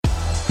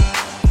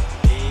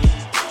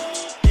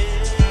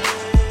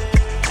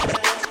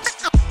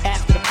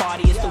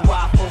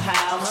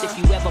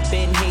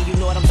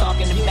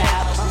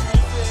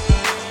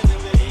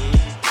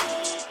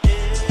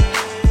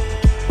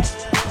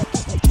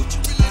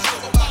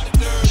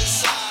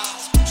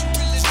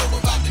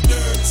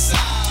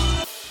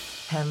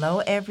Hello,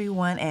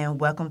 everyone, and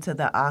welcome to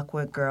the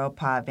Awkward Girl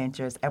Pod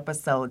Ventures,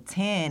 episode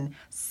 10,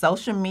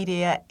 Social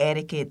Media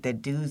Etiquette, the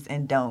Do's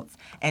and Don'ts.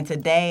 And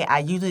today, I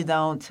usually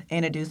don't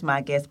introduce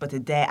my guest, but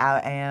today I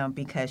am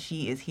because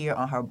she is here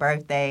on her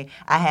birthday.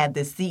 I have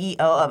the CEO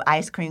of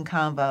Ice Cream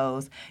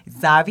Convos,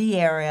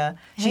 Xaviera.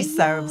 She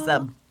serves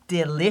up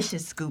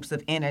delicious scoops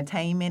of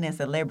entertainment and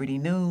celebrity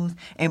news.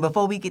 And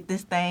before we get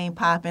this thing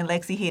popping,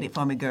 Lexi, hit it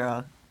for me,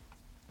 girl.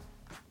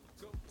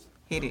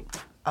 Hit it.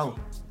 Oh.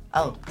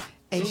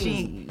 Hey.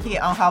 She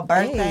here on her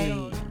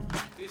birthday.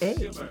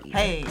 Hey.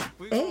 Hey.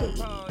 Hey.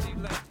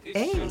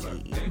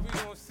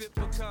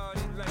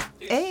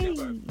 Hey.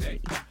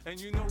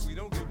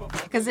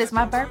 Because it's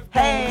my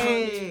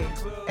birthday.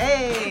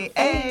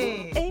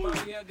 Hey.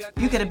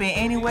 You could have been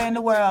anywhere in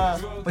the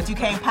world, but you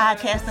came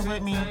podcasting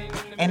with me,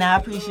 and I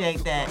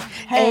appreciate that.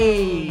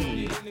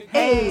 Hey.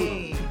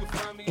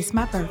 It's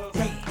my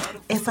birthday.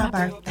 It's our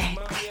birthday.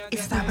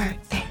 It's our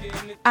birthday.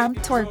 I'm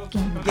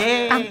twerking.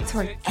 Yeah. I'm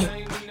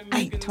twerking.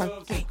 I'm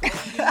twerking.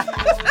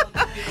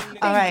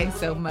 All right. Thank you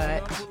so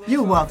much.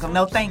 You're welcome.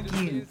 No, thank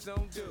you.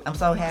 I'm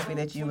so happy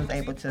that you was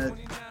able to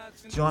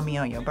join me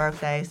on your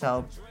birthday.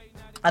 So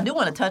I do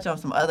want to touch on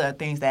some other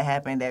things that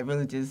happened that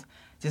really just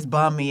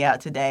bummed me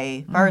out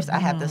today. First, I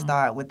have to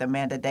start with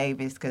Amanda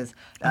Davis because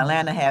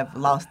Atlanta have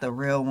lost the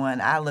real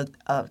one. I looked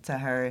up to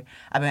her.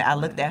 I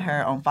looked at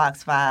her on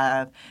Fox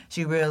 5.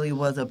 She really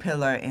was a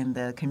pillar in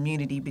the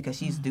community because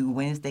she used to do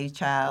Wednesday's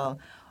Child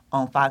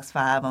on Fox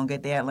 5 on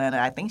Good Day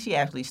Atlanta. I think she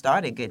actually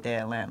started Good Day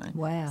Atlanta.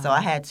 Wow. So I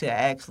had to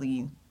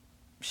actually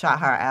shout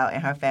her out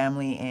and her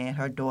family and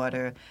her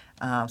daughter,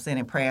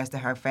 sending prayers to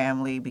her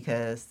family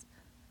because,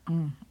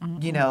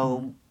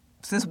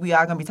 since we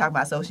are going to be talking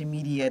about social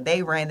media,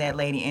 they ran that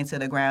lady into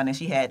the ground and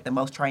she had the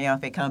most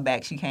triumphant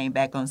comeback. She came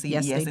back on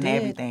CBS and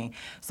everything.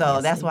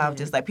 So that's why I was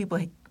just like, people,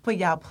 put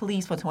y'all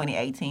please for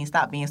 2018,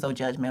 stop being so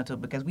judgmental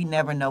because we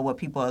never know what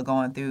people are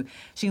going through.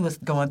 She was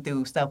going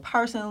through stuff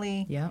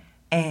personally. Yep.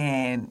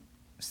 And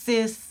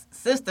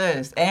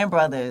sisters and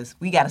brothers,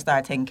 we got to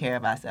start taking care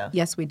of ourselves.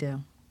 Yes, we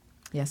do.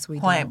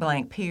 Point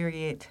blank,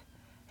 period.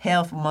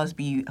 Health must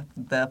be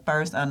the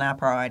first on our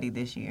priority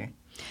this year.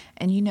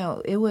 And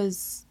it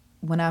was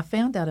when I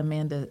found out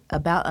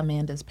about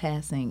Amanda's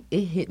passing,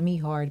 it hit me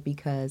hard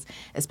because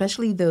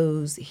especially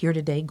those here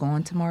today,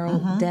 gone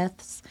tomorrow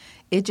deaths,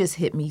 it just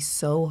hit me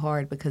so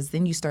hard because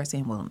then you start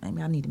saying, well,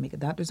 maybe I need to make a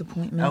doctor's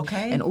appointment.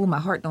 Okay. And, my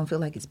heart don't feel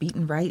like it's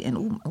beating right.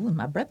 And,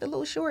 my breath a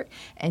little short.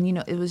 And,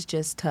 it was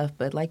just tough.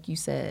 But like you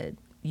said,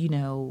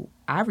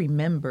 I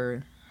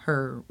remember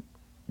her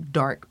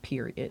dark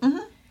period.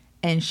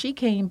 And she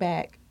came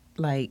back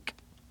like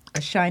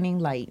a shining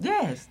light.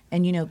 Yes.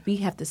 And, we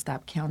have to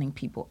stop counting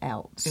people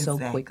out so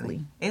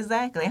quickly.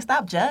 Exactly. And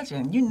stop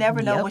judging. You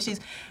never know what she's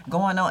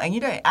going on.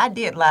 And, I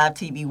did live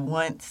TV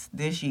once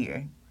this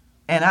year.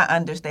 And I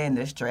understand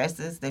the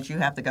stresses that you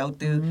have to go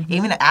through.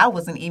 Even I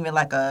wasn't even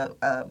like I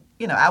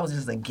was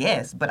just a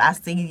guest. But I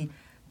see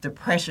the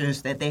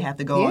pressures that they have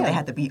to go on. They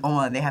have to be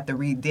on. They have to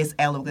read this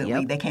eloquently.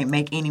 Yep. They can't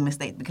make any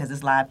mistakes because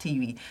it's live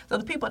TV. So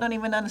the people don't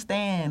even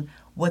understand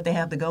what they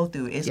have to go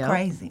through. It's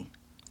crazy.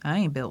 I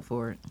ain't built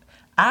for it.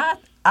 I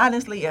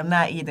honestly am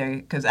not either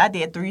because I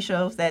did 3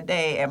 shows that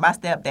day and my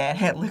stepdad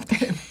had looked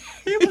at me.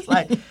 He was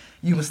like,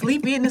 you were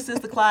sleepy in the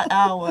 6 o'clock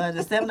hour,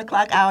 the 7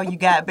 o'clock hour you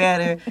got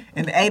better,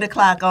 and the 8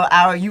 o'clock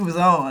hour you was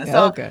on.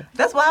 So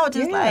that's why I was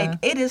just like,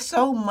 it is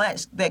so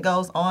much that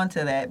goes on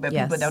to that, but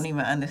people don't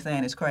even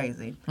understand. It's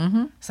crazy.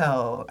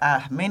 So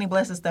many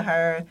blessings to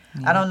her.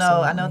 Yeah, I don't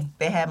know. absolutely. I know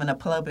they're having a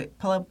public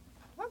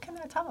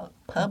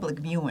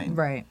viewing.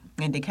 Right.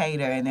 In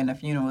Decatur, and then the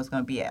funeral is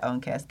going to be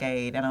on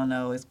Cascade. I don't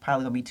know. It's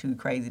probably going to be too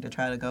crazy to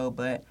try to go,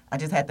 but I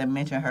just had to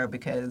mention her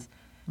because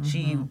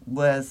she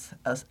was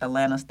an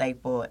Atlanta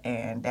staple,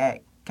 and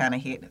that kind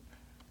of hit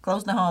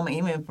close to home.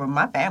 Even for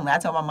my family, I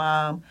told my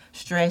mom,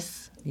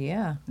 stress.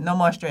 Yeah. No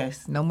more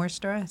stress. No more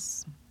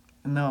stress.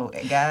 No,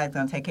 God's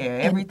going to take care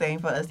of everything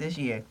for us this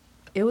year.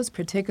 It was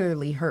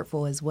particularly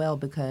hurtful as well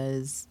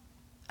because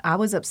I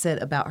was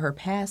upset about her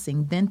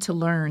passing, then to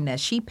learn that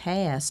she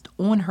passed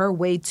on her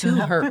way to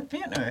her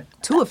funeral.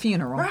 To a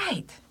funeral.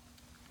 Right.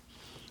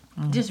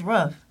 Just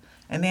rough.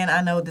 And then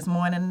I know this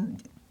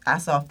morning I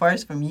saw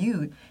first from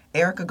you,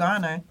 Erica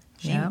Garner.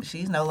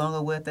 She's no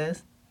longer with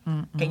us.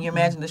 Can you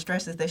imagine the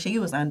stresses that she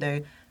was under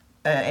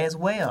as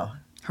well?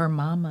 Her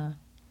mama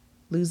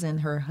losing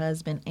her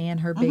husband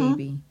and her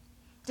baby.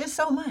 Just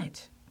so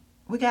much.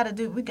 We gotta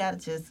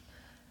just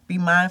be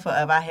mindful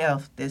of our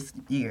health this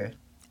year.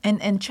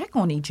 And check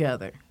on each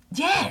other.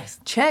 Yes.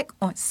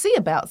 See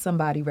about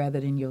somebody rather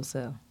than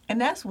yourself.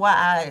 And that's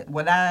why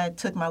when I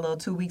took my little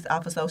 2 weeks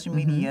off of social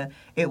media,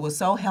 it was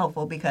so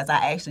helpful because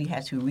I actually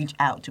had to reach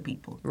out to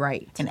people.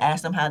 Right. And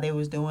ask them how they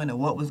was doing or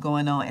what was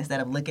going on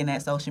instead of looking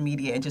at social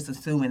media and just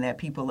assuming that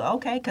people are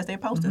okay because they're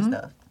posting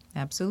stuff.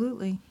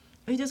 Absolutely.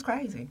 It's just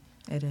crazy.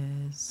 It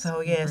is.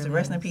 So, yes, really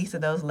rest in peace to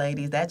those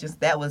ladies.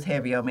 That was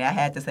heavy on me. I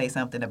had to say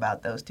something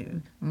about those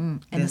two.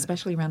 And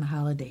especially around the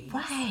holidays.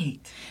 Right.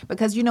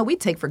 Because, we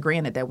take for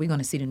granted that we're going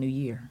to see the new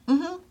year.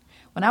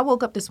 When I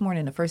woke up this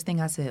morning, the first thing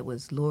I said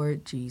was,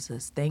 Lord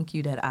Jesus, thank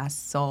you that I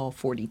saw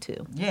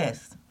 42.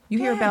 Yes. You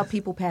hear about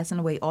people passing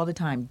away all the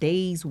time,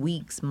 days,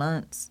 weeks,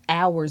 months,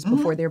 hours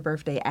before their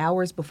birthday,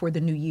 hours before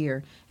the new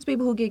year. There's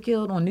people who get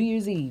killed on New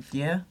Year's Eve.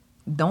 Yeah.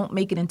 Don't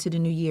make it into the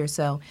new year.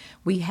 So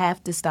we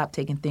have to stop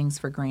taking things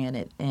for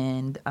granted.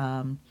 And,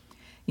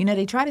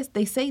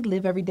 they say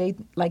live every day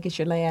like it's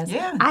your last.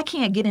 Yeah. I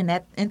can't get into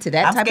that type scared.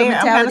 of mentality.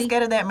 I'm kind of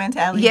scared of that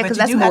mentality. Yeah, because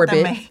that's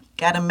morbid.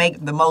 Got to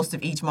make the most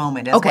of each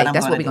moment. That's okay, what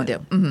that's what we're going to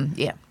do. Mm-hmm.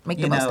 Yeah, make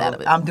the most out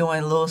of it. I'm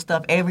doing little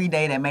stuff every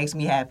day that makes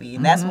me happy.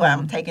 And that's why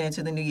I'm taking it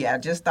to the new year. I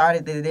just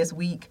started this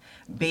week.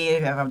 Be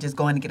it if I'm just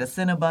going to get a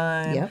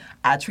Cinnabon. Yep.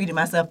 I treated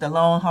myself to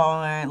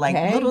Longhorn. Like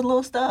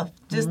little stuff.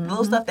 Just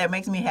little stuff that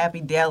makes me happy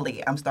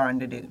daily I'm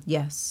starting to do.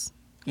 Yes.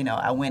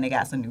 I went and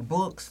got some new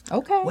books.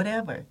 Okay.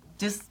 Whatever.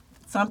 Just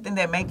something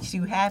that makes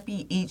you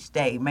happy each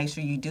day. Make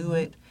sure you do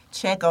it.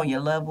 Check on your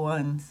loved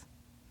ones.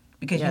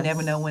 Because you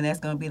never know when that's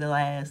going to be the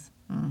last.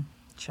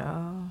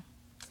 Child.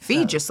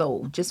 Feed your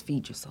soul. Just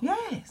feed your soul.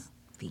 Yes.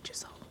 Feed your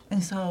soul.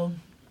 And so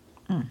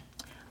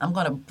I'm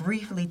going to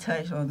briefly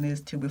touch on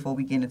this too before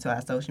we get into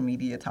our social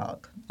media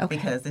talk. Okay.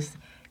 Because this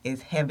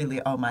is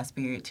heavily on my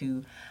spirit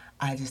too.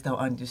 I just don't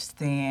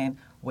understand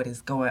what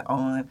is going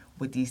on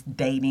with these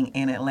dating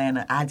in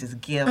Atlanta. I just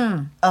give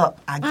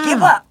up. I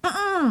give up.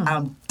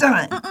 I'm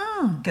done.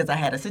 Because I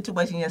had a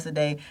situation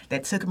yesterday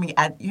that took me.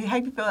 Have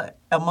you felt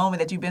a moment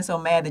that you've been so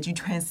mad that you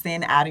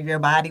transcend out of your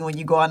body when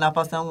you're going off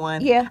on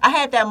someone? Yeah. I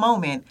had that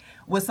moment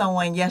with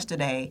someone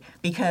yesterday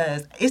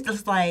because it's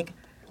just like,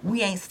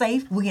 we ain't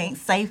safe, we ain't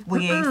safe,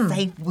 we ain't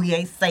safe, we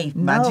ain't safe.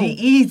 No. My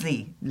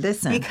G-Eazy.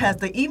 Listen.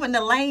 Because even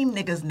the lame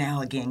niggas now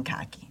are getting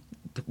cocky.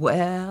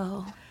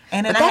 Well.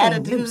 And then I had a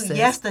dude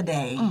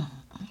yesterday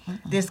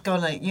that's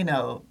gonna,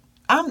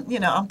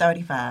 I'm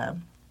 35.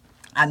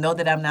 I know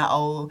that I'm not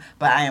old,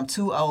 but I am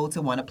too old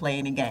to want to play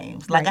any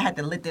games. Like, I had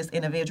to let this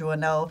individual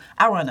know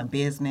I run a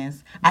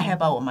business. I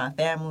help out with my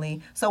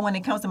family. So when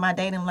it comes to my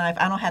dating life,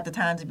 I don't have the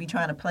time to be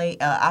trying to play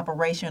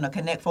Operation or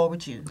Connect Four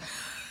with you.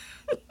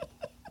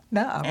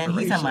 No, and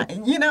he's talking about,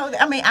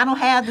 I don't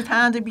have the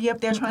time to be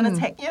up there trying to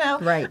take,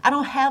 Right. I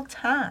don't have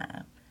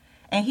time.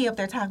 And he up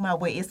there talking about,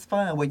 well, it's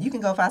fun. Well, you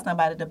can go find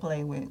somebody to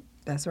play with.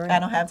 That's right. I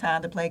don't have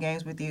time to play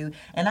games with you.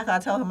 And like I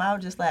told him, I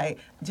was just like,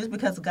 just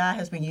because God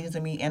has been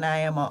using me and I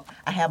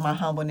have my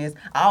humbleness,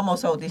 I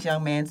almost told this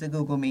young man to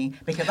Google me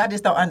because I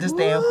just don't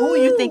understand who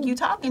you think you're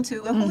talking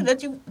to and who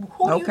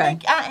you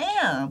think I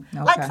am.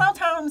 Okay. Like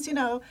sometimes,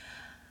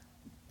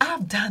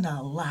 I've done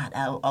a lot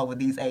over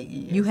these 8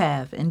 years. You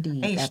have,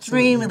 indeed.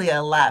 Extremely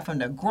a lot from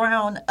the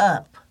ground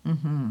up.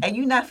 Mm-hmm. And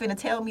you're not finna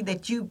tell me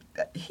that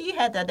he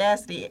had the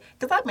audacity,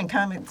 because I've been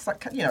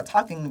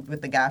talking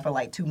with the guy for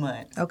like 2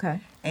 months. Okay.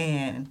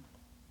 And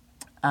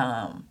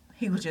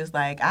he was just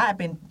like, I've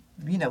been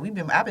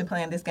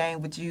playing this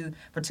game with you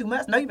for 2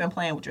 months. No, you've been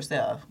playing with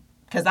yourself.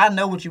 Because I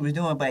know what you was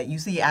doing, but you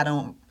see, I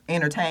don't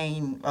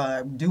entertain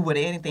or do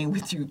anything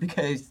with you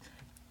because...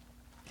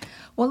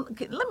 Well,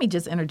 let me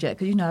just interject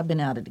because I've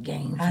been out of the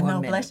game for a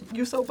minute. Bless you.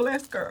 You're so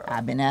blessed, girl.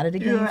 I've been out of the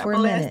game for a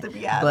minute. To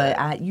be out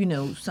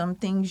but some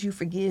things you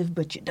forgive,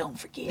 but you don't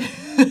forgive.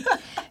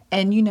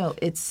 And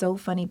it's so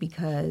funny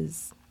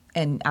because,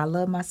 and I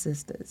love my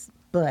sisters,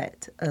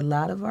 but a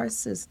lot of our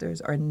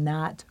sisters are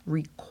not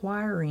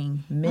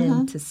requiring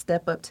men to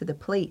step up to the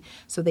plate.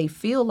 So they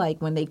feel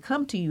like when they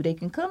come to you, they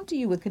can come to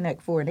you with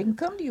Connect Four, they can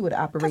come to you with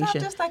Operation. Because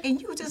I'm just like, and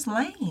you just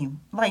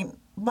lame.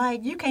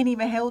 Like, you can't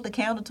even hold the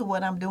candle to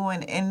what I'm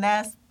doing. And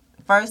that's,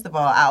 first of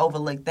all, I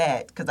overlooked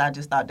that because I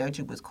just thought that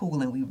you was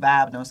cool and we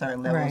vibed on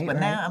certain levels. Right, but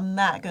now I'm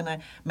not going to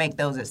make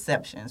those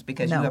exceptions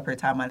because you up here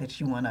talking about that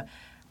you want to,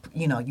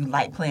 you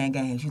like playing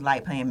games, you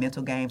like playing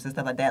mental games and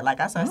stuff like that. Like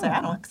I started saying,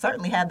 I don't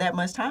certainly have that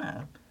much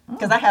time.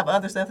 Because I have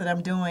other stuff that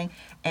I'm doing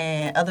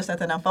and other stuff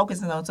that I'm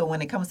focusing on. So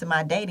when it comes to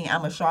my dating,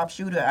 I'm a sharp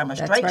shooter. I'm a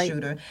straight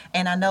shooter.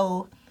 And I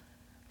know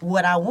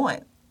what I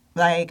want.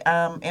 Like,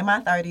 in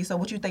my 30s, so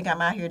what you think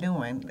I'm out here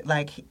doing?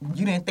 Like,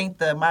 you didn't think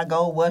that my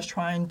goal was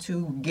trying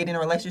to get in a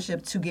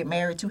relationship, to get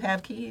married, to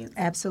have kids?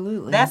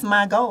 Absolutely. That's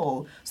my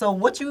goal. So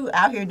what you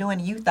out here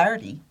doing, you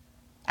 30.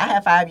 I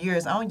have 5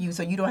 years on you,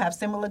 so you don't have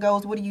similar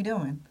goals. What are you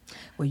doing?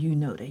 Well,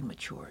 they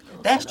mature.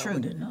 That's true.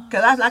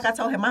 Because like I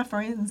told him, my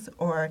friends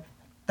are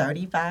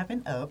 35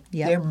 and up.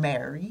 Yep. They're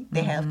married.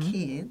 They have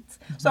kids.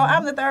 So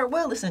I'm the third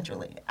wheel,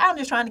 essentially. I'm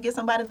just trying to get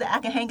somebody that I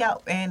can hang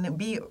out and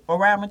be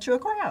around mature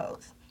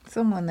crowds.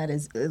 Someone that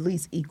is at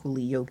least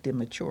equally yoked and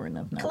mature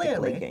enough not to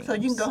play games. So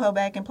you can go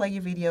back and play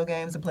your video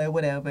games and play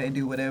whatever and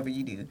do whatever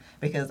you do.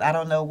 Because I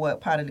don't know what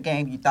part of the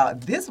game you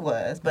thought this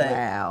was,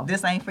 but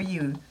this ain't for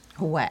you.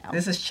 Wow.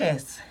 This is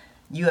chess.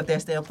 You up there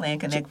still playing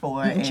Connect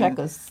Four and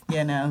checkers.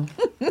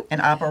 An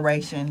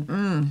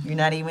Operation. You're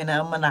not even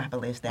a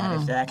monopoly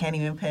status. I can't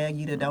even pay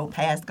you to don't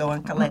pass, go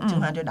and collect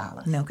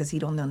 $200. No, because he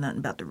don't know nothing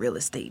about the real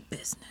estate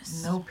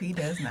business. Nope, he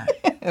does not.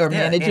 Or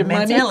managing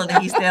money. Mentality,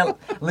 he's still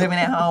living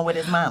at home with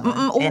his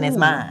mama and his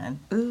mind.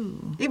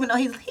 Ooh. Even though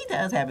he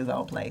does have his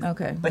own place.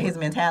 Okay. But his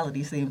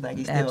mentality seems like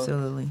he's still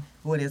absolutely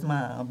with his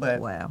mom. But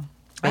wow.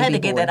 I had to baby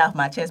get boy. that off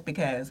my chest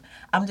because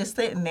I'm just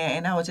sitting there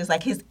and I was just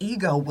like, his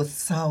ego was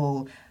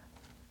so,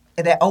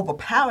 that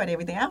overpowered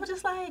everything. I was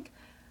just like,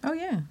 Oh,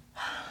 yeah.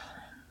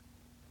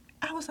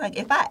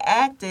 if I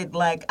acted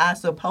like I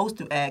supposed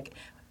to act,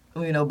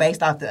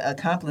 based off the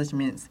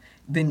accomplishments,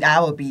 then I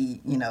would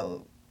be,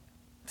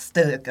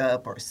 stuck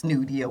up or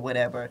snooty or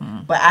whatever.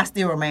 But I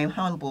still remain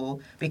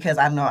humble because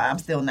I know I'm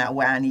still not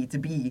where I need to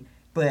be.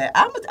 But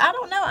I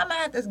don't know. I'm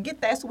going to have to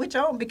get that switch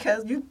on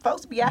because you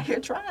folks be out here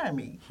trying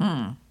me.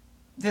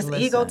 Just Listen.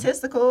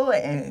 egotistical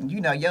and, you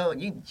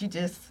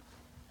just,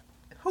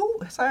 who,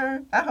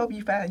 sir? I hope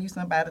you find you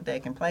somebody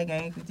that can play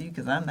games with you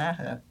because I'm not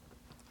her.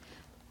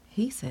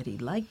 He said he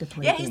liked to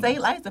play Yeah, games. he said he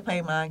likes to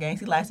play mind games.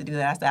 He likes to do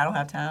that. I said, I don't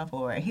have time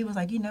for it. He was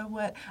like, you know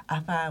what? I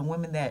find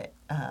women that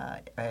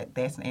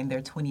that's in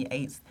their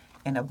 28s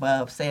and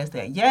above says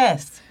that.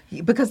 Yes.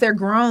 Because they're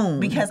grown.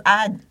 Because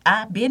I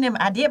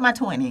did my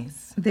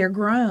 20s. They're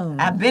grown.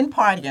 I've been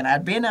partying.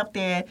 I've been up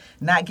there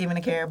not giving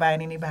a care about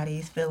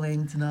anybody's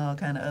feelings and all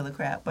kind of other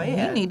crap. But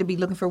yeah. He need to be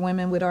looking for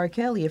women with R.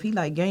 Kelly if he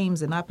like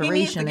games and He needs to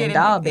operation get and in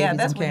doll there.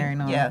 babies and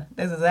carrying on. Yeah,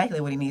 that's exactly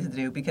what he needs to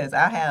do because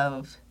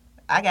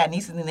I got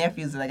nieces and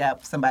nephews that I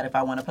got somebody if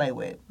I want to play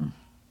with.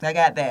 I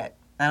got that.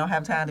 I don't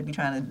have time to be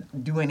trying to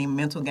do any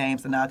mental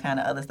games and all kind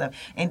of other stuff.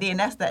 And then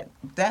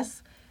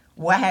that's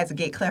where I had to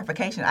get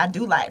clarification. I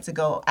do like to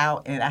go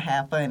out and I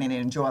have fun and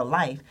enjoy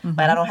life,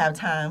 but I don't have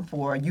time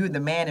for you, the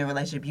man in a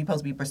relationship. You're supposed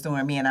to be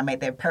pursuing me, and I made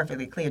that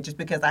perfectly clear. Just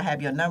because I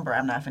have your number,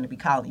 I'm not finna be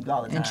calling you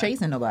all the time. And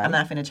chasing nobody. I'm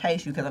not finna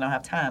chase you because I don't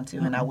have time to,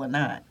 and I will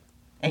not.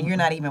 And you're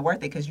not even worth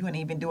it because you ain't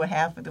even doing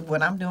half of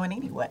what I'm doing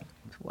anyway.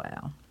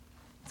 Wow.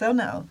 So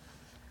no.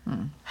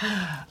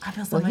 I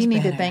feel so Well, much he need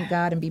better. to thank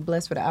God and be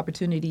blessed for the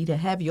opportunity to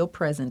have your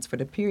presence for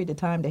the period of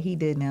time that he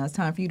did. Now it's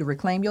time for you to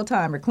reclaim your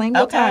time. Reclaim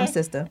your time,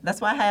 sister.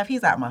 That's why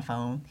he's out my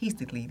phone. He's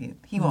deleted.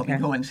 He won't be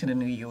Okay. going to the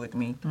new year with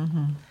me.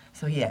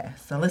 So yeah.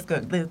 So let's go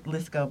back.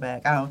 Let's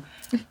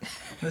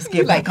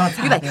get back on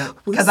topic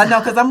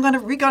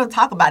because we're gonna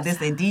talk about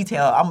this in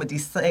detail. I'm gonna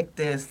dissect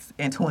this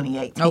in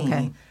 2018.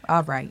 Okay.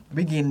 All right.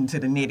 We get into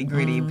the nitty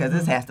gritty because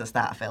this has to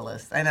stop,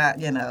 fellas.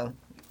 And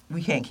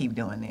we can't keep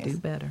doing this. Do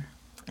better.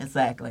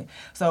 Exactly.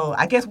 So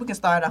I guess we can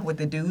start off with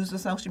the do's of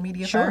social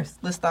media Sure. first.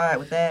 Let's start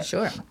with that.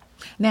 Sure.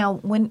 Now,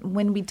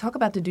 when we talk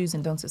about the do's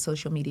and don'ts of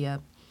social media,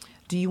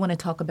 do you want to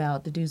talk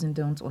about the do's and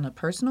don'ts on a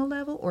personal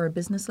level or a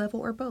business level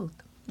or both?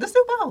 Let's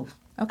do both.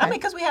 Okay. I mean,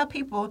 because we have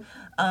people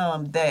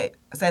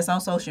that's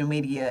on social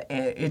media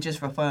and it's just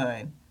for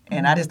fun.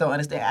 And I just don't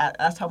understand.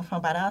 I was talking to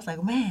somebody, I was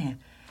like, man,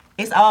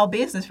 it's all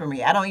business for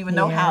me. I don't even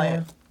know how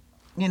it,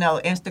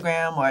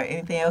 Instagram or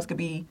anything else could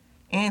be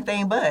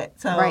anything but.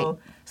 So, Right.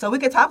 So we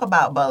could talk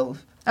about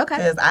both. Okay.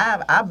 Because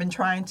I've been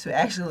trying to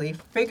actually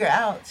figure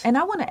out. And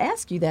I want to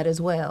ask you that as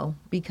well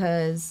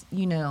because,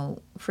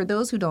 for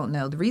those who don't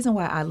know, the reason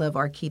why I love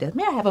Arquita,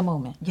 may I have a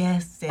moment?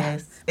 Yes.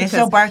 It's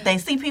your birthday.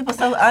 See, people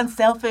so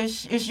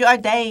unselfish. It's your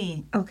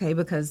day. Okay,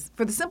 because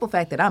for the simple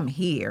fact that I'm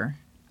here,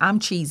 I'm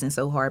cheesing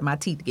so hard, my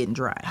teeth getting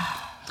dry.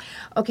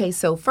 Okay,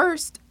 so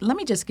first, let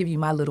me just give you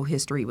my little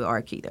history with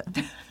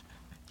Arquita.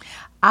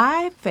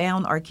 I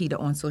found Arquita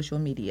on social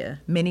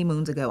media many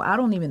moons ago. I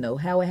don't even know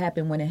how it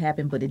happened, when it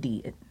happened, but it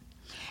did.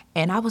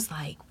 And I was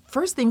like,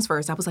 first things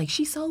first, I was like,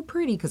 she's so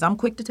pretty because I'm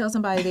quick to tell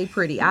somebody they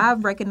pretty.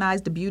 I've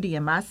recognized the beauty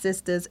in my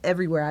sisters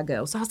everywhere I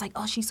go. So I was like,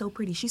 oh, she's so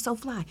pretty. She's so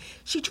fly.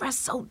 She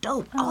dressed so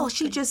dope. Oh,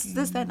 she just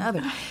this, that, and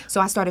other. So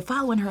I started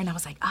following her and I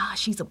was like,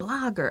 she's a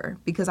blogger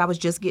because I was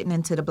just getting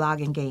into the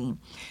blogging game.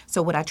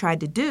 So what I tried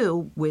to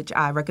do, which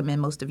I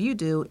recommend most of you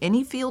do,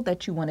 any field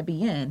that you want to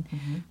be in,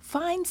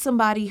 find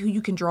somebody who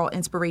you can draw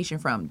inspiration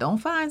from. Don't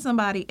find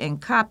somebody and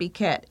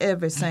copycat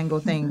every single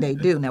thing they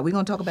do. Now, we're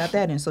going to talk about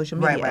that in social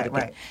media etiquette.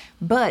 Right.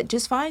 But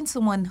just find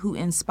someone who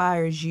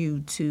inspires you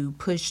to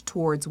push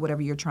towards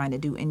whatever you're trying to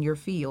do in your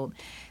field.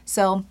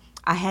 So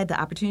I had the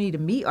opportunity to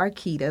meet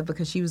Arquita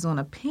because she was on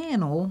a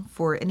panel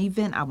for an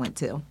event I went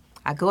to.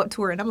 I go up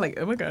to her and I'm like,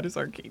 oh my God, it's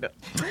Arquita.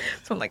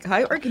 So I'm like,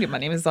 hi, Arquita. My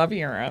name is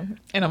Xaviera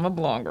and I'm a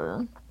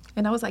blogger.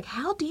 And I was like,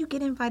 how do you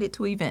get invited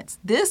to events?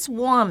 This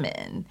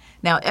woman.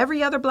 Now,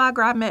 every other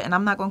blogger I met, and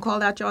I'm not going to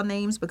call out y'all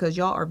names because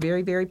y'all are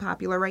very, very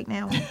popular right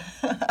now.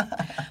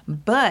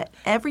 But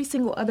every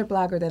single other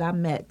blogger that I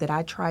met that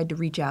I tried to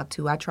reach out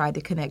to, I tried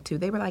to connect to,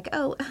 they were like,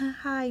 oh,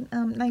 hi,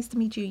 nice to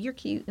meet you. You're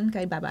cute.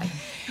 Okay, bye-bye.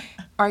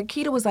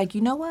 Arquita was like,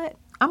 you know what?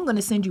 I'm going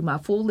to send you my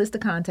full list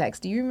of contacts.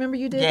 Do you remember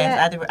you did that? Yes,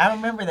 I do. I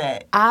remember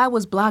that. I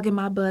was blogging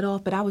my butt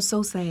off, but I was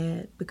so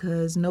sad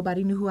because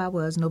nobody knew who I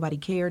was. Nobody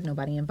cared.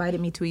 Nobody invited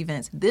me to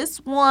events.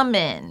 This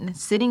woman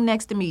sitting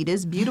next to me,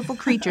 this beautiful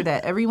creature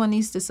that everyone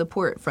needs to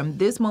support from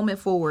this moment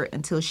forward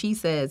until she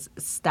says,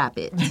 stop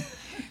it.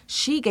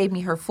 She gave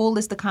me her full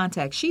list of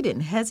contacts. She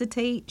didn't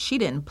hesitate. She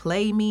didn't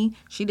play me.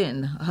 She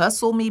didn't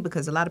hustle me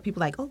because a lot of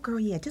people are like, oh, girl,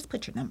 yeah, just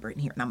put your number in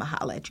here and I'm going to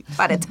holler at you.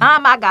 By the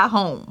time I got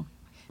home,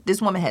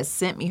 This woman has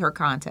sent me her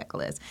contact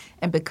list.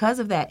 And because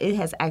of that, it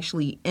has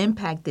actually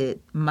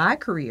impacted my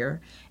career.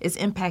 It's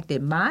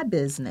impacted my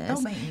business.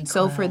 Don't make me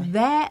So cry. for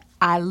that,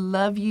 I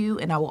love you,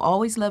 and I will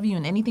always love you.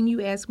 And anything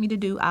you ask me to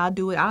do, I'll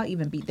do it. I'll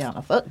even beat down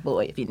a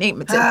fuckboy if you need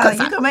me to.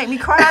 You gonna make me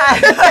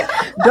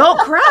cry. Don't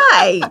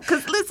cry.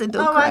 Because listen,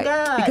 don't Oh, cry. my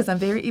God. Because I'm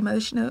very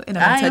emotional and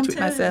I'm in touch with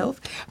too. myself.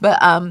 But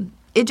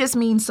it just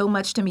means so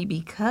much to me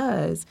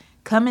because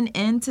coming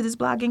into this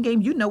blogging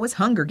game, you know it's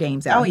Hunger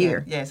Games out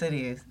here. Yes, it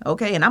is.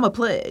 Okay, and I'm a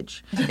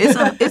pledge.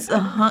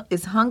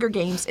 It's Hunger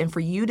Games, and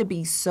for you to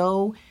be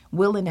so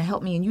willing to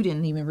help me, and you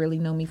didn't even really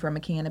know me from a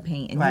can of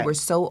paint, and Right. you were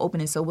so open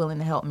and so willing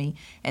to help me,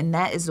 and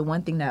that is the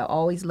one thing that I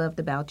always loved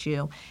about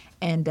you.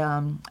 And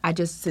I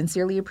just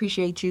sincerely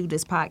appreciate you.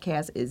 This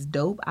podcast is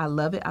dope. I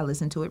love it. I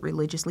listen to it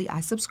religiously.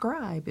 I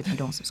subscribe. If you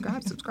don't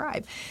subscribe,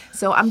 subscribe.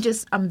 So I'm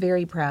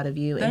very proud of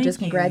you. And Thank just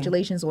you.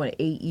 congratulations on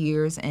 8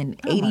 years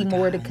and Oh 80 my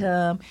more to God.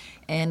 come.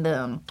 And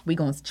we're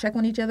going to check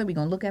on each other. We're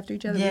going to look after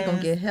each other. We're going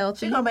to get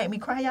healthy. She gonna make me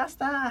cry. Y'all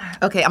stop.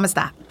 Okay, I'm going to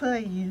stop.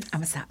 Please. I'm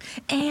going to stop.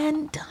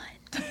 And done.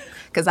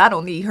 Because I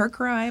don't need her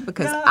crying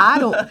because No.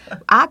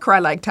 I cry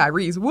like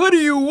Tyrese. What do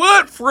you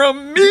want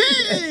from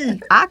me?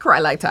 I cry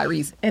like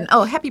Tyrese. And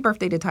happy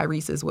birthday to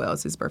Tyrese as well.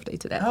 It's his birthday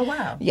today. Oh,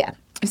 wow. Yeah.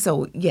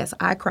 So, yes,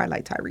 I cry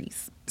like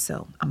Tyrese.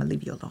 So, I'm going to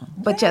leave you alone.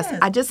 But yes, Yes.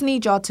 I just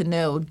need y'all to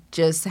know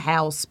just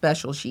how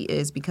special she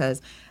is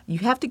because you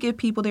have to give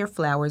people their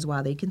flowers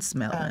while they can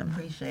smell I them.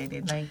 appreciate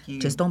it. Thank you.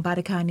 Just don't buy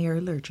the kind they're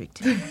allergic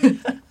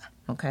to.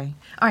 Okay.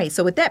 All right.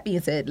 So with that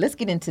being said, let's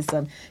get into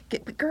some.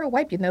 Girl,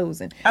 wipe your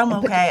nose and. I'm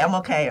and put okay. I'm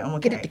okay. I'm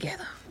okay. Get it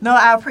together. No,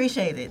 I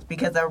appreciate it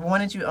because I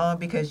wanted you on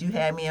because you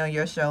had me on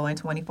your show in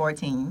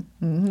 2014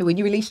 When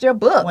you released your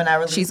book. when I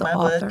released She's my an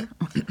author.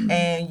 book,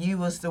 and you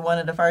was one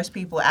of the first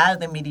people out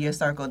of the media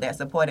circle that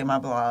supported my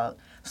blog.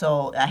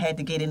 So I had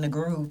to get in the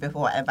groove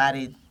before I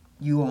invited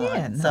you on.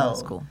 Yeah, no, so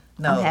that's cool.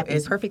 No, I'm happy.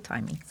 it's Perfect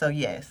timing. So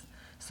yes,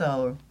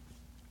 so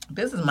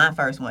this is my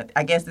first one.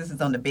 I guess this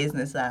is on the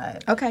business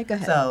side. Okay, go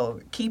ahead. So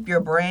keep your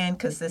brand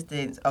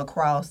consistent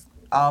across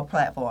all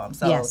platforms.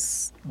 So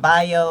Yes.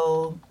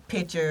 bio,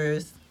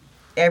 pictures,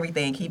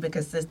 everything. Keep it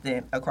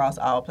consistent across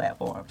all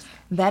platforms.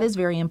 That is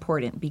very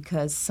important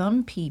because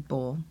some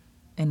people,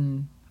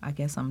 and I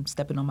guess I'm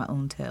stepping on my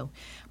own toe,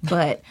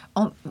 but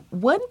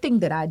one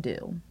thing that I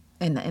do,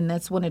 and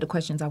that's one of the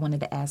questions I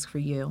wanted to ask for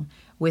you.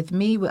 With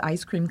me, with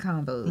Ice Cream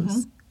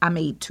Combos, I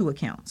made 2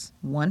 accounts.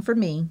 One for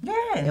me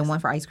Yes. and one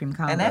for Ice Cream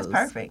Combos. And that's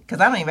perfect because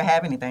I don't even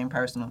have anything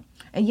personal.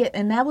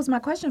 And that was my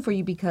question for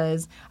you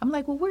because I'm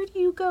like, well, where do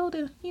you go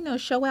to,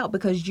 show out?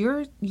 Because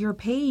your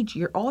page,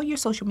 all your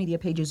social media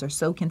pages are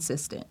so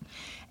consistent.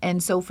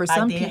 And so for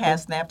some I did people, have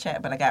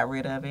Snapchat, but I got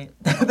rid of it.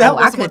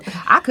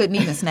 I couldn't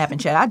even snap and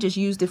chat. I just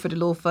used it for the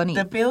little funny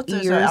The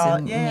filters ears are all,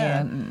 and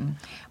yeah.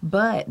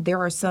 But there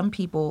are some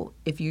people,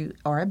 if you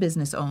are a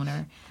business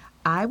owner,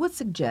 I would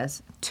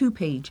suggest 2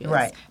 pages.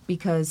 Right.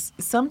 Because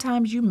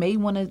sometimes you may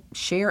want to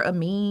share a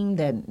meme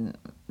that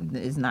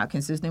is not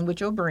consistent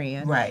with your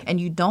brand. Right. And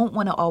you don't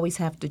want to always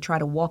have to try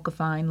to walk a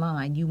fine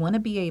line. You want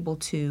to be able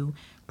to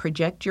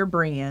project your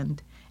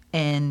brand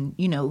and,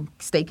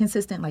 stay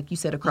consistent, like you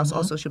said, across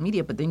all social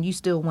media, but then you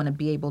still want to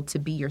be able to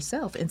be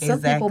yourself. And some people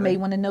Exactly. may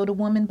want to know the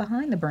woman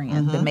behind the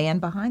brand, the man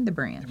behind the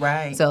brand.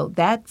 Right. So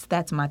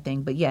that's my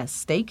thing. But yes,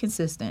 stay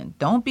consistent.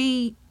 Don't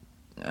be,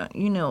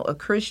 a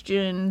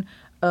Christian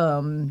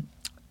a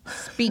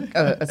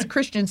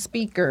Christian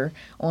speaker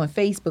on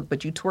Facebook,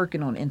 but you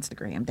twerking on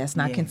Instagram. That's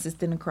not Yeah.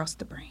 consistent across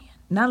the brand.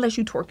 Not unless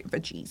you twerking for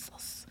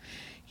Jesus,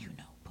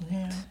 but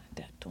Yeah.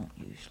 that don't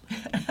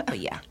usually. But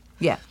yeah,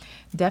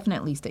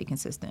 definitely stay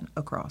consistent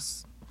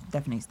across.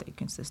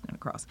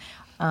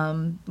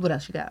 What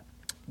else you got?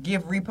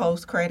 Give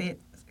repost credit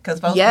because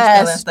folks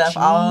Yes, be stealing stuff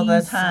all the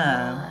Jesus.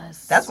 time.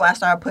 That's why I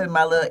started putting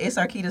my little "It's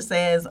Arquita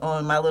Says"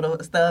 on my little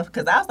stuff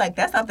because I was like,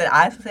 that's something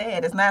I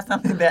said. It's not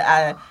something that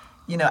I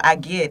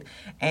get,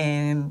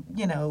 and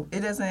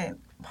it isn't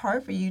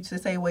hard for you to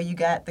say where you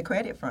got the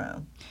credit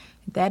from.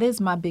 That is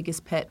my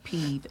biggest pet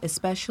peeve,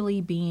 especially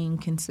being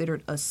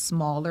considered a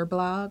smaller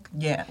blog.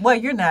 Yeah. Well,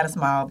 you're not a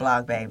small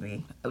blog,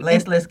 baby.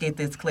 Let's get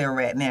this clear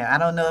right now. I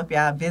don't know if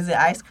y'all visit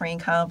Ice Cream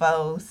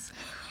Combos.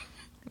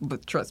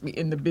 But trust me,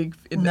 in the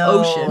No.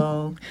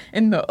 ocean.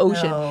 In the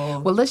ocean.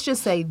 No. Well, let's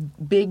just say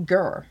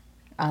bigger.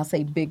 I'll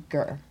say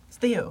bigger.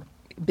 Still.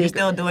 You're Bigger.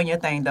 still doing your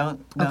thing.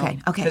 Don't. Okay.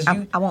 'Cause I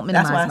won't that's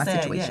minimize why I my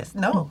said, situation. Yes.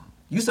 No.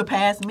 You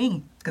surpassed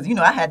me. Because,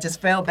 I had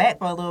just fell back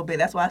for a little bit.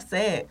 That's why I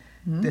said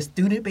the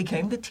student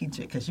became the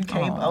teacher. Because you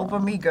came over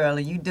me, girl,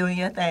 and you doing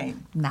your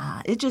thing.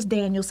 Nah, it's just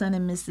Danielson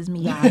and Mrs.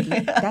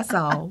 Miyagi. That's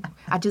all.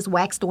 I just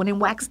waxed on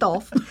and waxed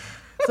off.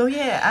 So,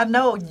 yeah, I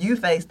know you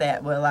face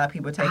that with a lot of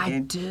people I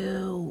taking.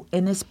 do,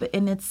 and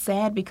it's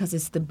sad because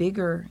it's the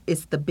bigger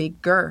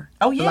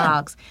Oh, yeah.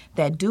 blogs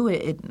that do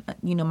it.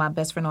 My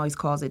best friend always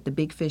calls it the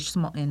big fish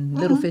small and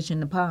little fish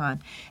in the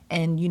pond,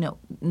 and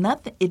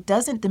nothing. It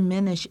doesn't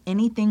diminish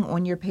anything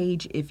on your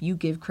page if you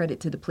give credit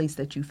to the place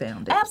that you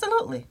found it.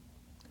 Absolutely.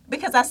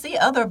 Because I see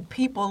other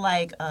people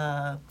like,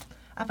 I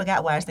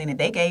forgot why I seen it.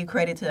 They gave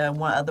credit to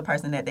one other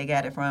person that they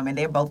got it from, and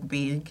they're both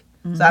big.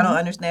 So I don't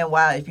understand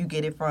why, if you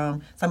get it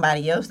from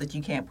somebody else, that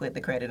you can't put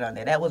the credit on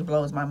there. That what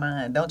blows my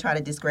mind. Don't try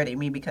to discredit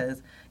me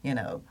because,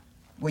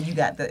 where you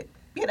got the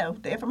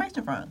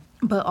information from.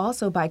 But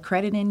also by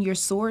crediting your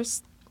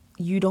source,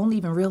 you don't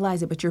even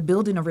realize it, but you're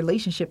building a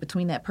relationship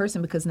between that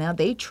person because now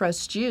they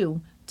trust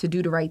you to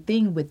do the right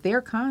thing with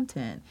their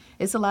content.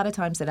 It's a lot of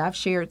times that I've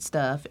shared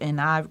stuff and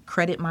I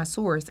credit my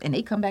source and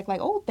they come back like,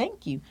 oh,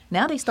 thank you.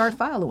 Now they start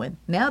following.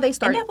 Now they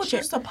start. And that's what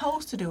you're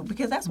supposed to do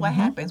because that's what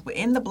happens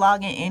in the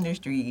blogging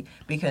industry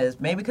because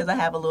I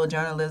have a little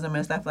journalism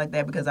and stuff like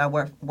that because I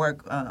work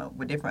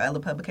with different other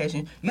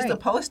publications. You're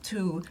supposed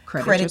to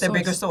credit the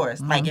bigger source.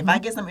 Like if I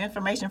get some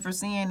information from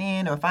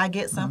CNN or if I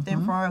get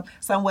something from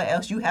somewhere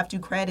else, you have to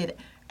credit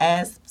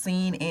as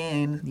seen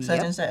in such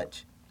and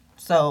such.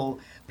 So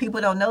people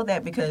don't know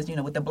that because,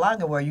 with the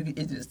blogger world,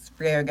 it's just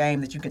fair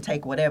game that you can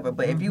take whatever.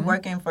 But if you're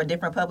working for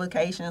different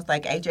publications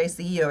like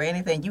HAC or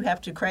anything, you have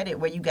to credit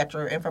where you got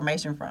your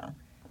information from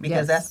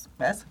because that's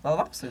a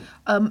lawsuit.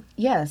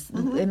 Yes,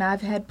 and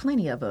I've had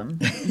plenty of them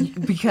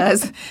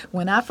because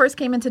when I first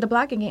came into the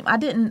blogging game, I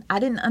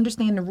didn't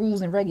understand the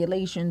rules and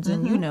regulations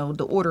and,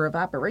 the order of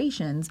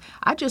operations.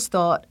 I just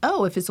thought,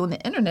 oh, if it's on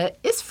the internet,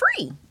 it's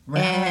free.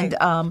 Right.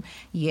 And,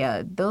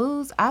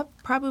 those, I've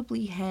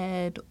probably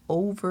had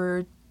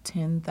over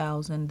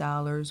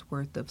 $10,000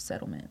 worth of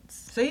settlements.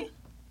 See?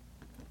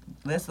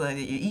 Let's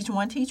each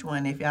one teach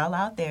one. If y'all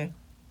out there,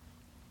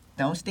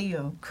 don't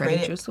steal.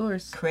 Credit your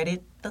source.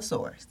 Credit the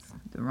source.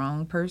 The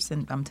wrong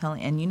person, I'm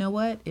telling. And you know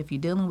what? If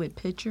you're dealing with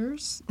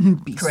pictures,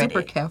 be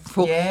super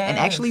careful and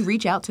actually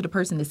reach out to the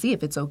person to see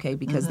if it's okay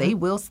because they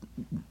will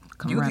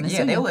come around and sue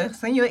you. They will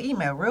send you an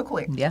email real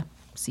quick. Yeah,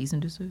 cease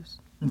and desist.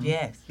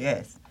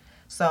 Yes.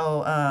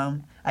 So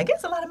I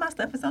guess a lot of my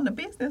stuff is on the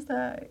business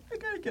side. I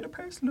got to get a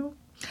personal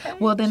page.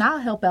 Well, then I'll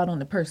help out on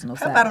the personal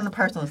side. Help out on the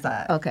personal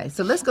side. Okay,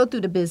 so let's go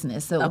through the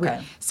business.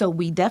 So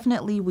we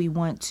definitely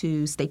want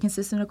to stay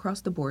consistent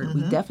across the board.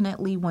 We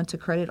definitely want to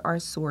credit our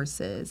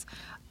sources.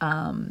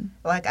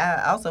 Like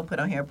I also put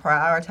on here,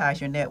 prioritize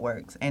your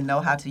networks and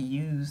know how to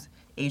use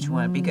each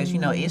one because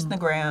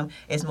Instagram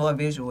is more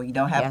visual. You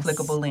don't have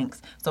clickable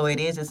links, so it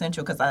is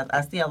essential because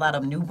I see a lot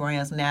of new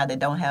brands now that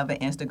don't have an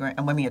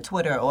Instagram, a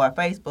Twitter or a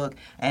Facebook,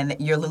 and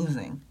you're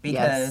losing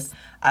because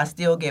I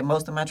still get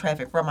most of my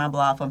traffic from my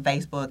blog from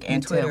Facebook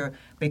and Twitter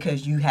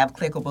because you have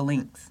clickable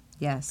links.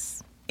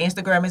 Yes.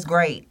 Instagram is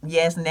great.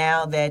 Yes,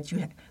 now that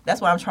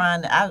that's why I'm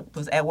trying to, I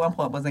was at one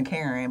point wasn't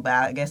caring, but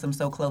I guess I'm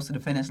so close to the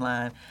finish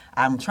line.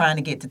 I'm trying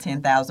to get to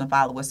 10,000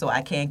 followers so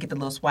I can get the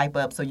little swipe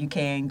up so you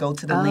can go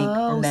to the link.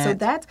 Oh, so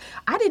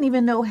I didn't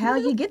even know how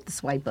you get the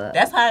swipe up.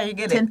 That's how you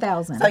get it.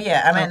 10,000. So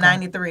yeah, I'm at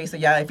 93. So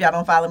y'all, if y'all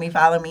don't follow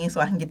me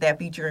so I can get that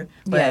feature.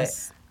 But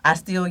I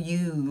still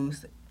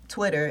use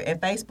Twitter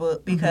and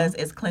Facebook because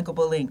it's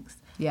clickable links.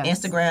 Yes.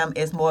 Instagram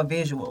is more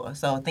visual,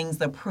 so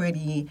things are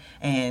pretty.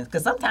 And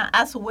because sometimes,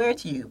 I swear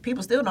to you,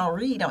 people still don't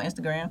read on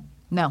Instagram.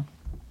 No,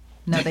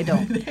 they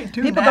don't.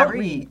 People don't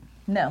read.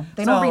 No,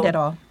 they don't read at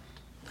all.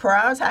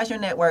 Prioritize your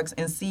networks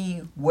and see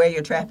where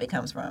your traffic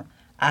comes from.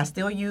 I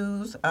still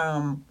use,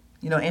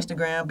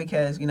 Instagram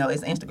because,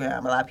 it's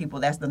Instagram. A lot of people,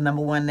 that's the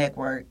number one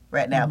network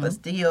right now. But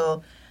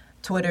still,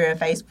 Twitter and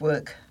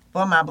Facebook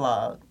for my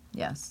blog.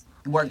 Yes.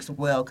 Works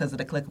well because of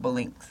the clickable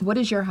links. What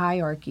is your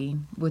hierarchy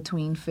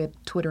between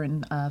Twitter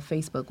and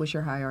Facebook? What's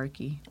your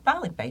hierarchy?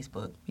 Probably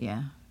Facebook.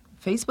 Yeah.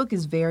 Facebook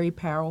is very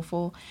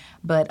powerful,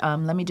 but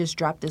let me just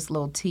drop this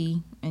little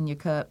tea in your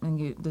cup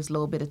and this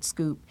little bit of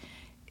scoop.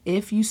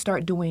 If you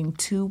start doing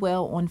too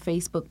well on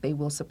Facebook, they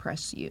will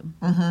suppress you.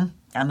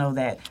 I know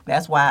that.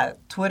 That's why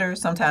Twitter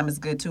sometimes is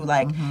good too.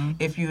 Like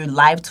if you're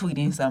live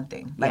tweeting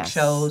something, like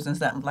shows and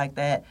something like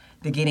that,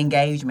 to get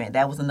engagement.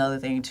 That was another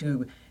thing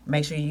too.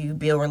 Make sure you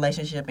build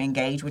relationship,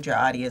 engage with your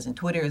audience, and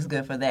Twitter is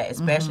good for that.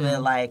 Especially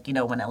like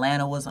when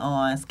Atlanta was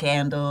on,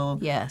 Scandal.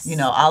 Yes.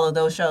 All of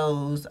those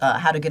shows,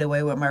 How to Get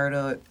Away with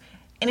Murder,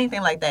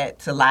 anything like that.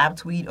 To live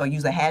tweet or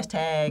use a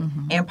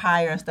hashtag,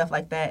 Empire and stuff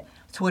like that.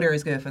 Twitter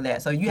is good for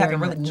that. So you have to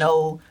really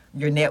know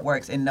your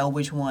networks and know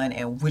which one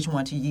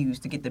to use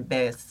to get the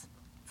best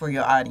for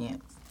your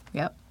audience.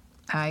 Yep,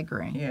 I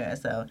agree. Yeah.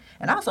 So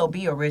and also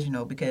be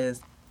original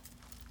because.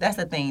 That's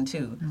the thing,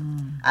 too.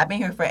 I've been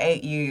here for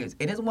 8 years.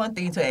 It is one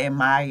thing to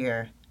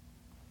admire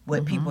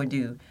what people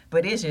do,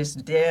 but it's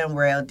just damn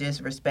well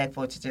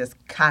disrespectful to just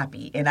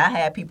copy. And I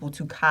had people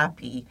to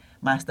copy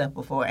my stuff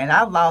before, and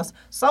I lost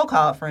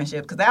so-called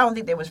friendships because I don't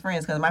think they was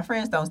friends because my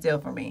friends don't steal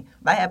from me.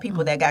 But I had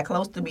people that got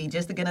close to me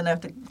just to get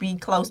enough to be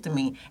close to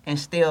me and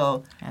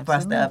steal my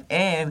stuff.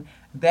 And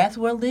that's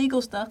where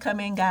legal stuff come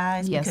in,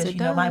 guys, because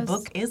my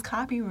book is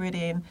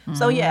copywritten.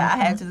 So yeah, I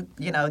had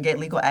to get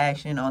legal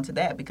action onto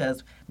that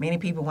because many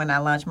people when I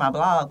launched my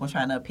blog were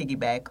trying to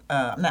piggyback,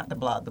 not the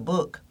blog, the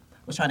book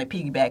was trying to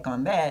piggyback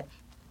on that.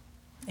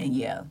 And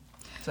yeah,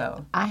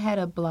 so I had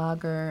a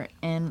blogger,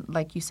 and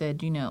like you said,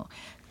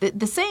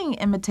 the saying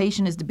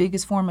imitation is the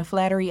biggest form of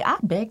flattery. I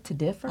beg to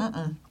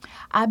differ.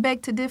 I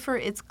beg to differ.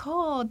 It's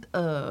called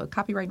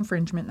copyright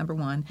infringement, number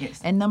one.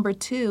 Yes. And number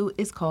two,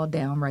 it's called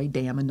downright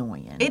damn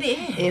annoying. It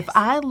is. If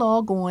I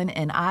log on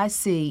and I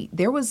see,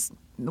 there was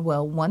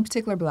one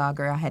particular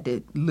blogger, I had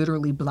to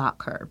literally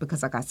block her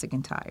because I got sick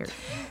and tired.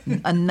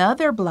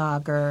 Another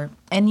blogger,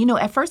 and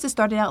at first it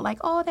started out like,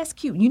 oh, that's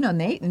cute,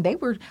 Nate, and they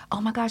were,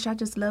 oh my gosh, I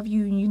just love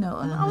you, and and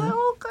I'm like,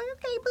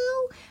 okay,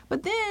 boo.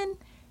 But then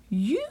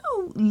you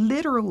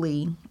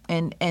literally,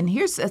 and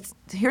here's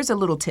a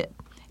little tip: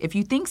 if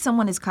you think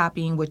someone is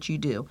copying what you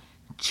do,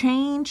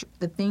 change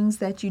the things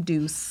that you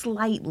do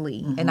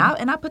slightly. And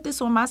I put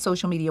this on my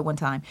social media one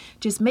time.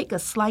 Just make a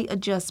slight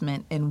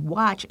adjustment and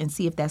watch and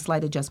see if that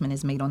slight adjustment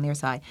is made on their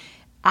side.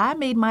 I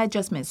made my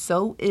adjustment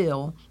so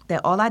ill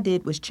that all I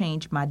did was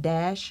change my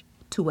dash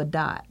to a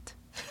dot.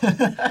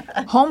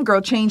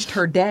 Homegirl changed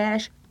her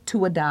dash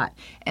to a dot.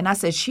 And I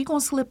said, she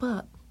gonna slip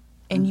up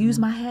and use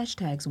my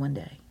hashtags one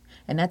day.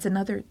 And that's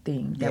another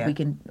thing that we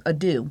can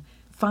do.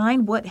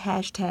 Find what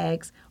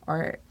hashtags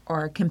are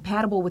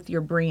compatible with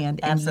your brand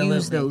and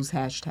use those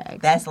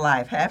hashtags. That's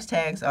life.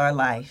 Hashtags are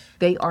life.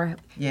 They are.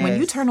 Yes. When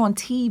you turn on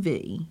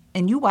TV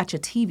and you watch a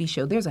TV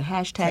show, there's a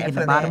hashtag in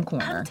the bottom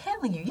corner. I'm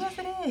telling you, yes,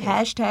 it is.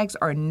 Hashtags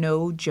are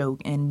no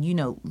joke. And,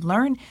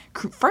 learn,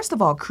 first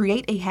of all,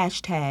 create a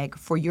hashtag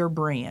for your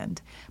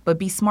brand, but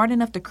be smart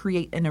enough to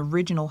create an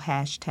original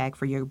hashtag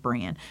for your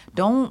brand.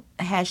 Don't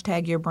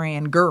hashtag your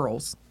brand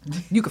girls.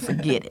 You can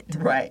forget it.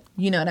 Right.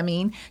 You know what I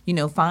mean?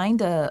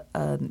 Find a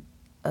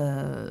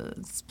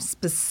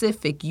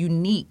specific,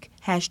 unique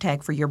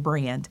hashtag for your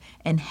brand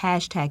and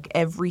hashtag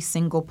every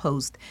single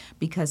post,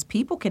 because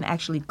people can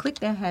actually click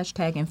that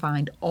hashtag and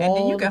find all. And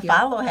then you can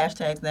follow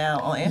hashtags now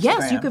on Instagram.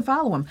 Yes, you can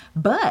follow them.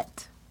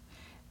 But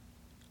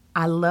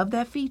I love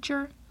that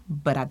feature,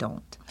 but I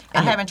don't.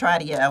 I haven't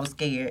tried it yet. I was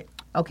scared.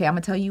 Okay, I'm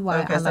going to tell you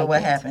why. Okay, so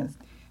what happens?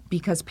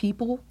 Because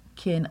people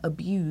can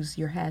abuse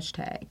your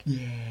hashtag.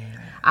 Yeah.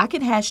 I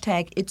could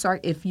hashtag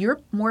if you're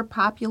more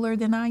popular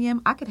than I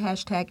am, I could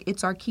hashtag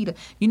it's Arkita.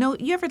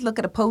 You ever look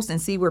at a post and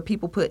see where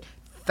people put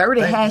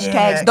 30 hashtags?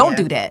 Yeah, Don't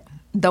do that.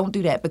 Don't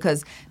do that,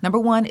 because number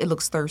one, it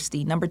looks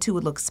thirsty. Number two,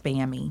 it looks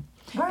spammy.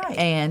 Right.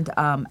 And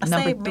I number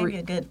say three, maybe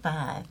a good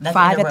 5.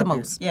 Five at the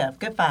most. Yeah,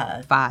 good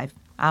 5. 5.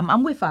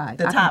 I'm with 5.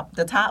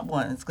 The top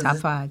ones. Top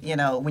 5.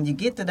 When you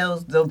get to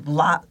those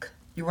block,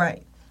 you're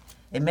right.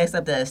 It makes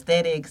up the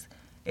aesthetics.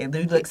 It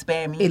looks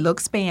spammy. It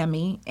looks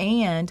spammy.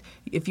 And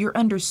if you're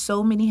under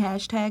so many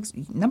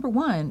hashtags, number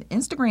one,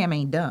 Instagram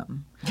ain't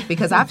dumb.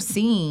 Because I've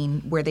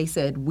seen where they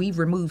said we've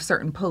removed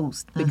certain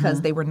posts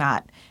because they were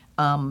not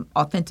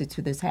authentic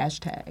to this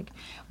hashtag.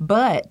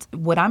 But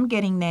what I'm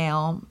getting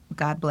now,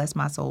 God bless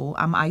my soul,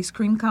 I'm Ice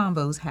Cream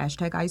Convos,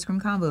 hashtag Ice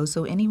Cream Convos.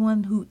 So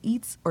anyone who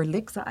eats or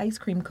licks an ice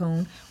cream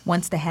cone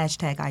wants to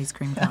hashtag Ice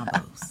Cream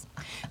Convos.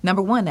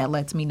 Number one, that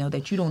lets me know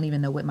that you don't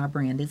even know what my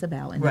brand is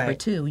about. And number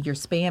two, you're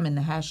spamming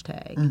the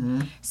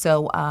hashtag.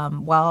 So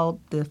while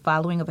the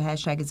following of a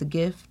hashtag is a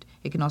gift,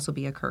 it can also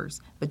be a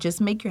curse. But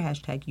just make your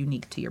hashtag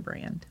unique to your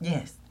brand.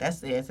 Yes, that's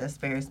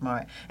very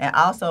smart. And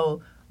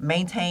also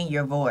maintain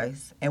your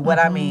voice. And what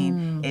I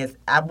mean is,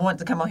 I want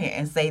to come on here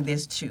and say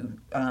this too,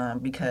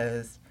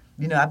 because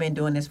I've been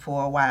doing this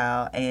for a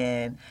while,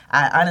 and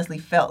I honestly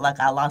felt like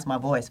I lost my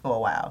voice for a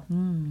while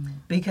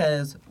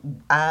because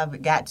I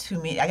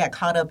got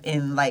caught up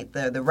in like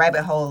the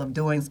rabbit hole of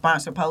doing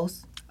sponsor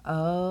posts.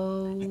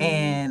 Oh.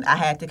 And I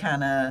had to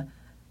kind of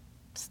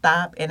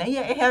stop, and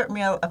it hurt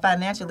me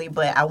financially,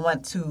 but I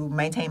want to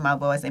maintain my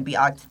voice and be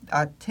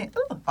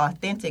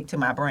authentic to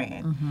my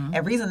brand. And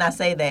the reason I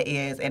say that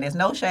is, and there's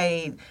no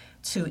shade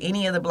to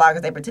any of the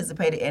bloggers that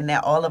participated in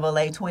that Olive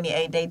Olay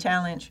 28-day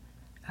challenge.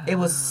 It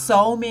was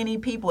so many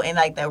people, and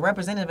like the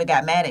representative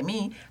got mad at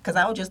me because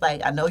I was just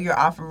like, I know you're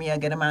offering me a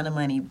good amount of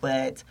money,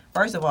 but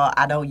first of all,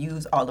 I don't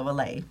use Olive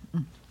Olay.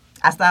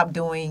 I stopped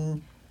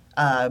doing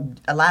a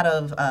lot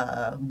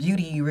of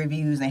beauty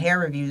reviews and hair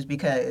reviews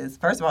because,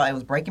 first of all, it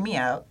was breaking me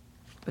out.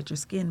 But your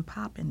skin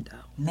popping, though.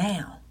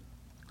 Now.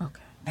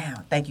 Okay.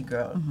 Now. Thank you,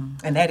 girl.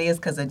 And that is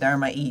because of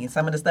Derma E.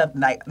 Some of the stuff,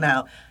 like,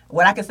 now,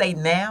 what I can say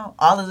now,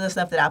 all of the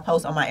stuff that I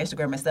post on my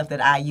Instagram is stuff that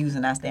I use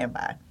and I stand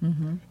by.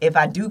 If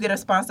I do get a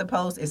sponsor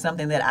post, it's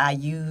something that I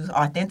use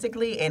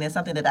authentically, and it's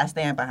something that I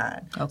stand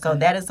behind. Okay. So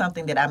that is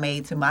something that I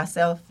made to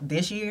myself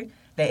this year,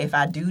 that if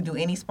I do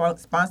any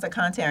sponsor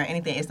content or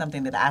anything, it's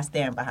something that I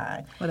stand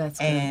behind. Well, that's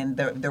good. And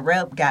the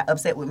rep got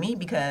upset with me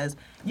because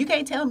you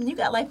can't tell me you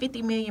got like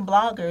 50 million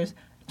bloggers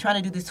trying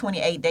to do this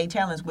 28-day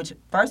challenge, which,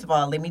 first of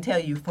all, let me tell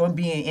you, from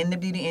being in the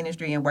beauty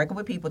industry and working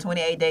with people,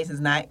 28 days is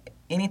not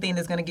anything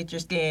that's going to get your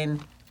skin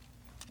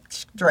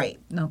straight.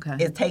 Okay.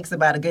 It takes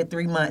about a good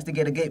 3 months to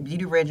get a good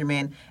beauty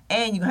regimen,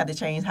 and you have to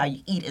change how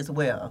you eat as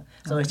well.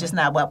 So it's just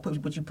not what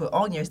you put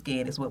on your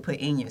skin, it's what put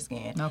in your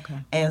skin. Okay.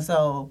 And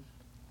so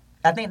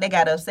I think they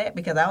got upset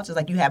because I was just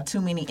like, you have too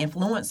many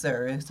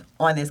influencers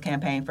on this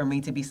campaign for me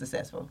to be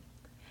successful.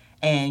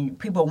 And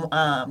people,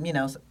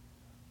 the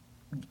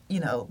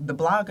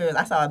bloggers,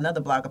 I saw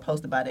another blogger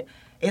post about it.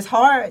 It's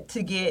hard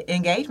to get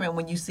engagement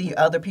when you see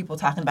other people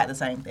talking about the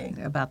same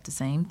thing. About the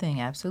same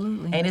thing,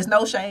 absolutely. And it's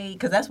no shade,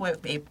 because that's what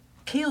it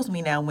kills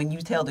me now when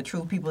you tell the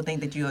truth. People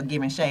think that you are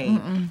giving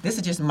shade. This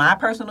is just my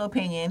personal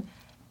opinion.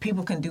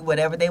 People can do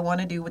whatever they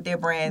want to do with their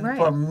brand. Right.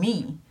 For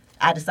me,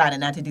 I decided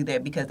not to do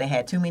that because they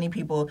had too many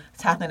people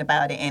talking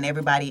about it and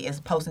everybody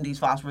is posting these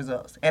false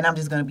results. And I'm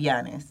just going to be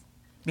honest.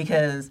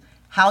 Because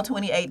how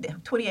 28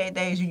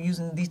 days you're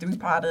using these 3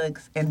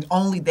 products and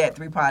only that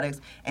 3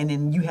 products, and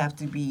then you have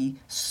to be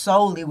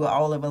solely with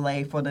olive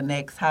oil for the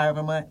next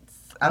however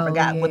months. I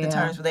forgot what the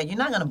terms for that. You're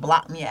not going to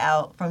block me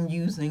out from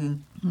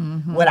using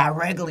what I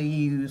regularly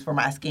use for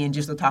my skin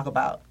just to talk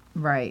about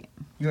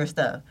your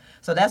stuff.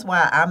 So that's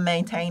why I'm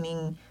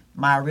maintaining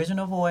my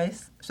original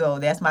voice. So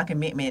that's my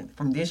commitment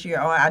from this year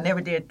on. I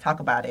never did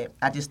talk about it.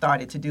 I just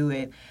started to do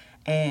it.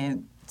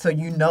 And so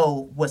you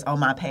know what's on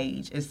my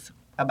page. It's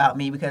about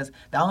me because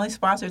the only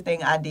sponsored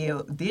thing I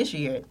did this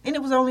year, and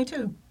it was only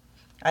 2.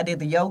 I did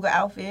the yoga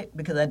outfit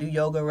because I do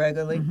yoga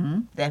regularly.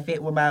 That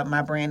fit with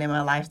my brand and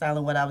my lifestyle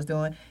and what I was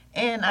doing.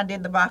 And I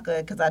did the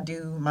vodka because I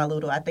do my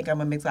little, I think I'm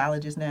a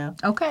mixologist now.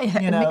 Okay,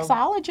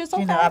 mixologist,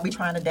 okay. I'll be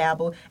trying to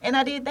dabble. And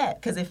I did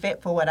that because it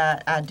fit for what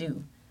I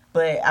do.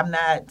 But I'm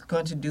not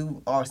going to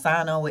do or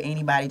sign on with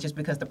anybody just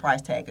because the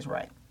price tag is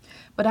right.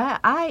 But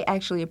I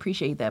actually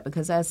appreciate that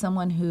because as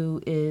someone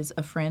who is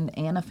a friend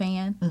and a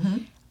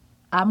fan,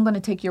 I'm going to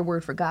take your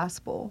word for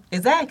gospel.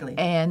 Exactly.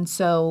 And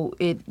so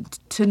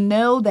to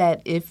know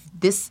that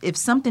if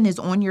something is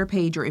on your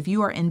page or if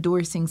you are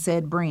endorsing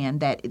said brand,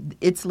 that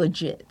it's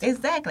legit.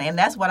 Exactly. And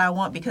that's what I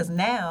want because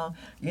now,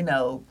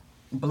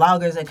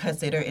 bloggers are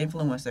considered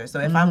influencers.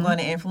 So if I'm going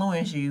to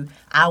influence you,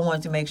 I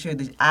want to make sure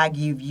that I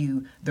give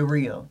you the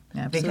real.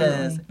 Absolutely.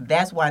 Because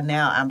that's why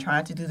now I'm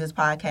trying to do this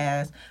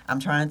podcast.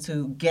 I'm trying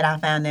to get our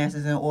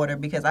finances in order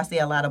because I see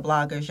a lot of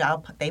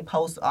bloggers, they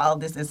post all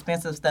this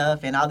expensive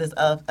stuff and all this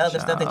other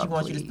stuff that you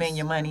want you to spend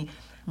your money.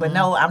 But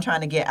no, I'm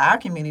trying to get our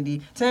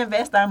community to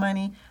invest our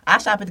money. I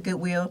shop at the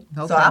Goodwill.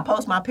 Okay. So I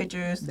post my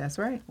pictures. That's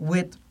right.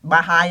 With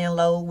my high and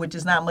low, which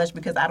is not much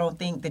because I don't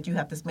think that you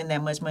have to spend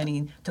that much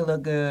money to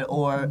look good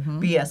or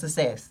be a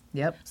success.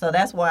 Yep. So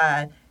that's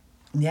why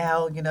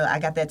now, I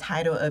got that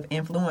title of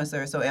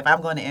influencer. So if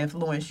I'm going to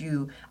influence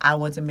you, I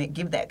want to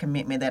give that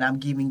commitment that I'm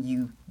giving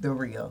you the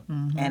real.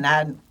 And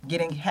I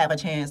have a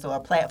chance or a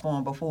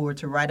platform before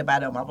to write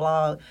about it on my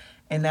blog.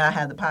 And now I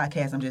have the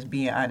podcast. I'm just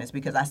being honest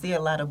because I see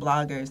a lot of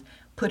bloggers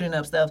putting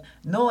up stuff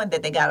knowing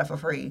that they got it for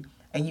free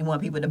and you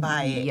want people to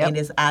buy it and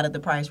it's out of the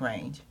price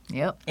range.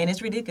 Yep. And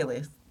it's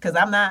ridiculous because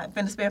I'm not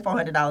finna spend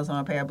 $400 on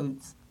a pair of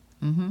boots.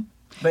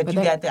 But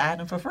you got the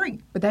item for free.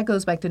 But that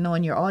goes back to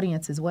knowing your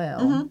audience as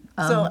well.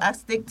 So I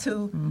stick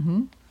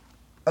to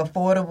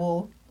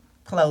affordable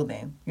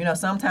clothing.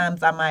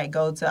 Sometimes I might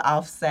go to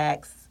off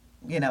Saks,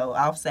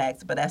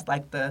 but that's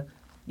like the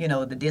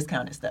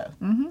discounted stuff.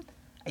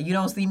 You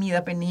don't see me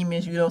up in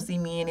Neiman's. You don't see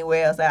me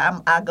anywhere else.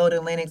 I go to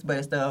Lenox, but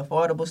it's the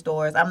affordable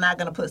stores. I'm not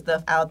going to put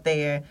stuff out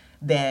there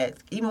that,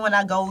 even when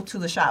I go to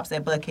the shops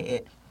at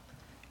Buckhead,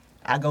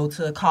 I go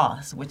to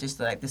Cost, which is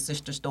like the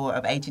sister store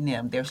of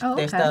H&M. Their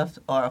stuff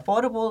are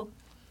affordable,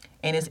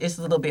 and it's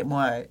a little bit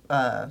more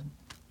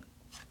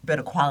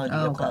better quality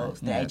of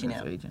clothes than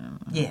H&M.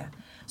 Yeah.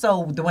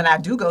 So when I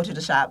do go to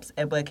the shops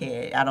at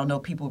Buckhead, I don't know,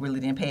 people really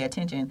didn't pay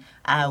attention.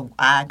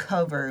 I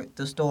covered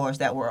the stores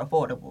that were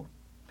affordable.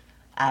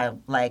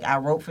 I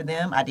wrote for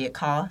them. I did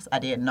Cost. I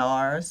did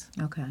NARS.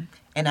 Okay.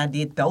 And I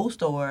did those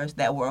stores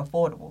that were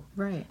affordable.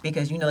 Right.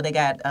 Because, they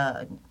got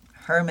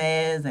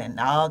Hermes and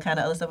all kind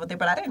of other stuff out there.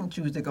 But I didn't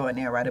choose to go in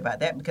there and write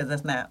about that because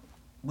that's not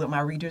what my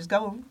readers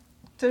go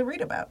to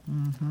read about.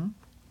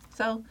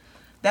 So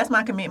that's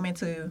my commitment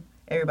to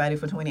everybody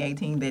for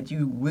 2018, that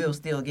you will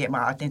still get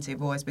my authentic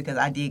voice because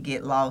I did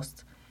get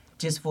lost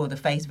just for the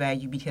face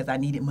value because I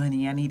needed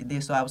money. I needed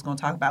this, so I was going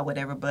to talk about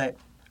whatever. But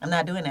I'm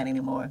not doing that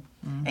anymore.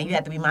 And you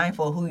have to be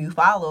mindful of who you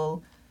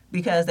follow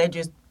because they're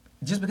just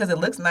because it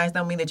looks nice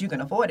don't mean that you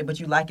can afford it,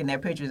 but you liking their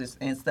pictures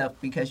and stuff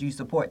because you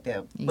support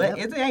them. Yep. But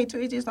it ain't to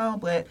each his own.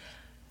 But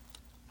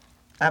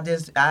I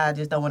just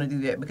don't want to do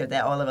that because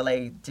that Oliver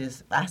Lay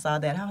I saw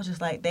that. I was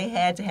just like, they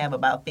had to have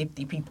about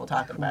 50 people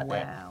talking about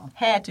that.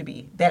 Had to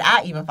be. That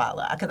I even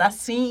follow. Because I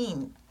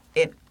seen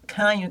it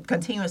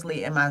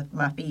continuously in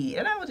my feed.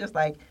 And I was just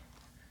like,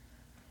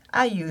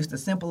 I use the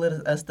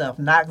simplest stuff.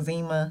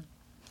 Noxzema.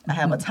 I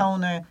have a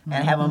toner and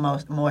I have a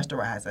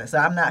moisturizer. So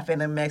I'm not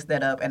finna mix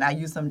that up. And I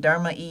use some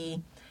Derma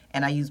E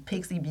and I use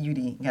Pixie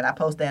Beauty. And I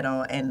post that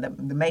on. And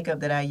the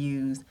makeup that I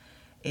use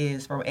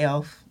is from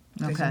e.l.f.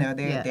 Okay.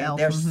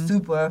 They're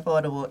super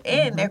affordable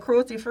and they're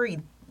cruelty free.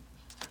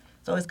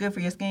 So it's good for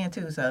your skin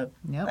too. So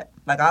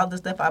like all the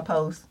stuff I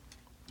post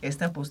is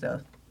simple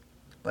stuff.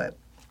 But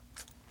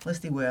let's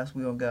see where else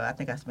we're going to go. I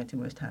think I spent too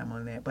much time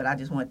on that. But I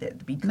just want that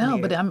to be clear. No,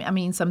 but I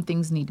mean, some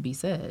things need to be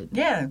said.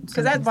 Yeah,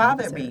 because that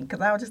bothered me. Because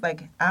I was just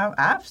like,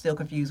 I'm still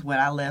confused when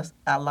I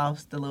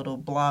lost the little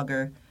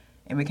blogger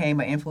and became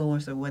an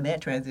influencer when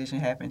that transition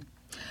happened.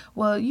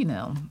 Well,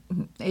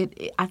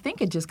 I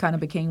think it just kind of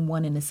became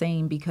one and the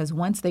same because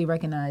once they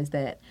recognized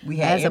that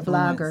as a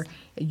blogger,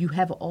 you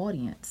have an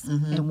audience.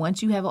 And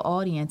once you have an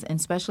audience, and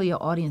especially an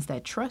audience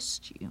that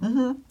trusts you,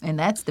 and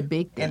that's the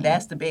big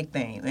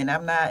thing. And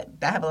I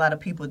have a lot of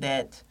people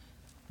that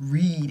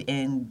read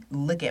and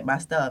look at my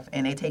stuff,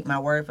 and they take my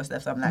word for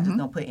stuff, so I'm not just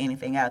gonna put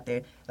anything out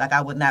there. Like,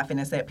 I would not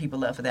finna set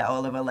people up for that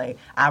oil of Olay.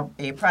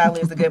 It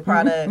probably is a good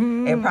product,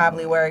 it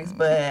probably works,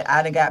 but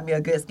I done got me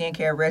a good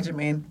skincare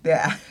regimen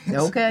that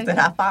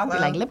I follow.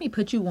 Like, let me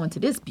put you onto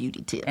this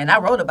beauty tip. And I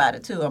wrote about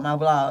it too on my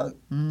blog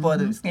for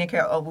the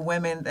skincare over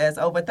women that's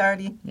over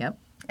 30. Yep.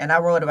 And I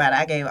wrote about it.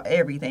 I gave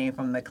everything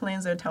from the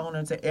cleanser,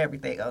 toner, to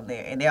everything on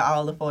there. And they're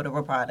all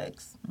affordable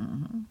products.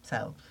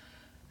 So,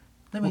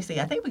 let me see.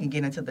 I think we can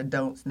get into the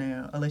don'ts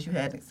now, unless you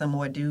had some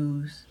more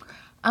do's.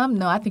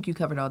 No, I think you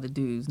covered all the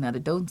do's. Now, the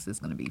don'ts is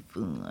going to be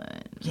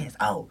fun. Yes.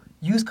 Oh,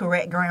 use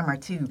correct grammar,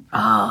 too.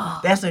 Oh.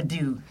 That's a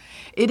do.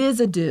 It is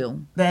a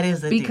do. That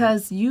is a do.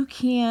 Because you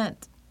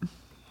can't.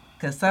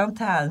 Because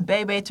sometimes,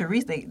 baby,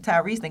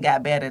 Tyrese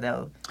got better,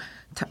 though.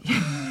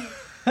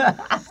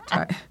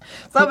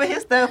 Some of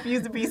his stuff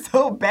used to be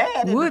so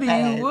bad. What do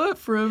you want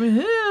from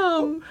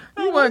him?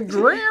 You want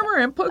grammar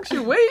and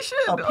punctuation?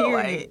 A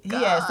period. He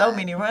had so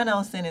many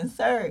run-on sentences,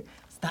 sir.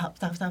 Stop.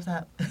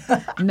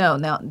 No,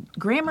 now,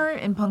 grammar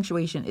and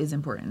punctuation is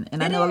important.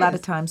 And I know a lot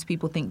of times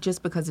people think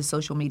just because it's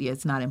social media,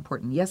 it's not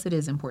important. Yes, it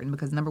is important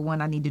because, number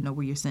one, I need to know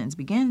where your sentence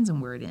begins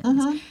and where it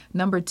ends.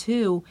 Number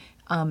two,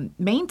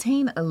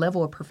 maintain a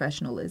level of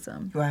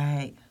professionalism.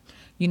 Right.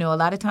 You know, a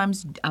lot of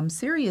times, I'm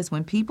serious,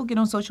 when people get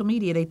on social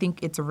media, they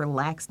think it's a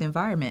relaxed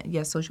environment.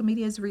 Yes, social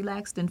media is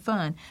relaxed and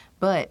fun,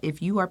 but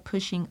if you are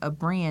pushing a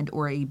brand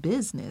or a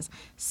business,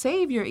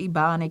 save your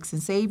ebonics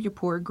and save your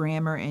poor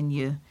grammar and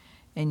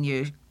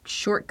your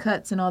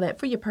shortcuts and all that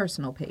for your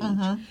personal page.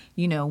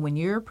 You know, when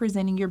you're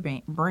presenting your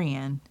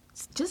brand,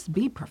 just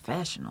be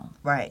professional.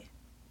 Right.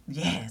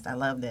 Yes, I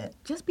love that.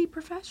 Just be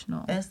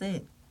professional. That's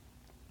it.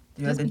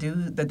 Yeah,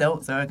 the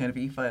don'ts are going to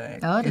be fun.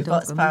 Oh, the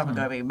don'ts are probably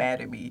going to be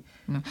mad at me.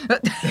 No. You'll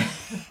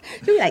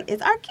be like, is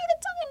Arquita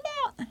talking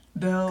about?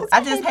 No,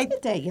 I just hate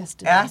that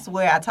yesterday. I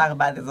swear I talk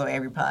about this on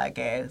every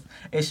podcast.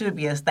 It should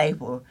be a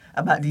staple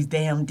about these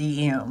damn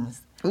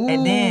DMs. Ooh.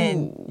 And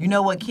then, you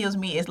know what kills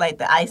me? It's like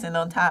the icing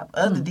on top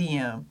of the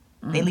DM.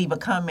 They leave a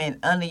comment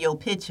under your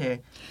picture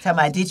talking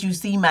about, did you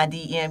see my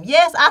DM?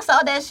 Yes, I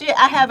saw that shit.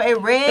 I have a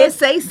red. It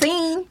say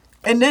seen.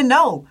 And then,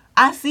 no,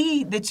 I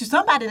see that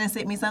somebody done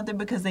sent me something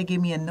because they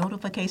give me a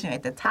notification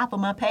at the top of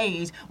my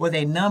page with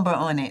a number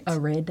on it. A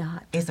red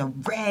dot. It's a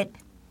red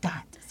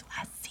dot. So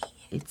I see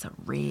it. It's a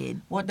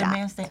red What dot. the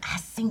man said, I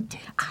seen it.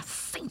 I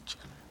seen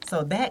you.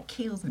 So that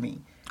kills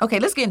me.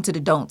 Okay, let's get into the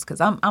don'ts because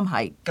I'm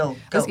hyped. Go.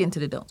 Let's get into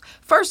the don'ts.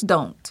 First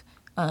don't.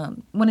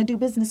 Want to do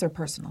business or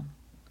personal?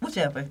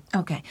 Whichever.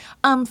 Okay.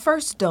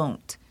 First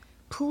don't.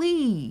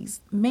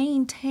 Please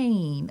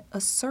maintain a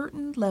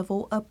certain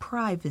level of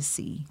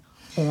privacy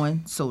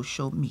on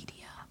social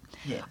media.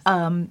 Yes.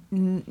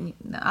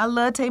 I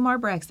love Tamar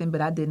Braxton,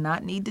 but I did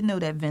not need to know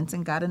that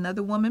Vincent got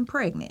another woman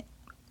pregnant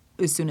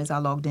as soon as I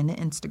logged into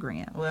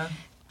Instagram. Well,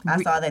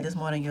 I saw that this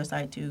morning on your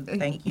site, too.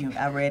 Thank you.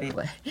 I read it.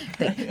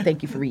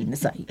 Thank you for reading the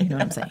site. You know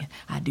what I'm saying?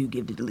 I do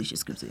give the delicious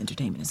scoops of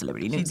entertainment and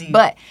celebrity news.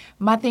 But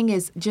my thing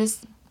is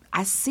just,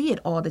 I see it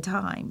all the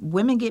time.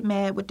 Women get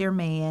mad with their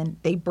man.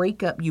 They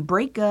break up. You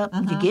break up.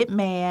 You get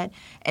mad.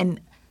 And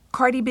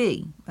Cardi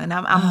B, and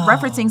I'm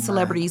referencing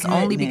celebrities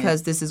only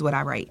because this is what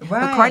I write.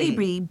 Right. But Cardi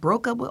B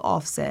broke up with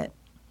Offset,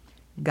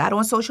 got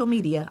on social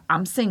media,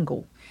 I'm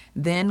single,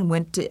 then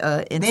went to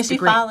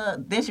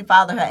Instagram. Then she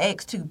followed her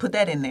ex too. Put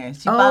that in there.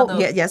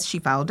 Yes, she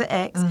followed the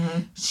ex.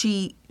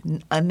 She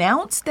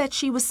announced that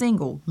she was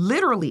single,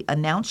 literally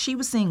announced she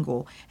was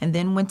single, and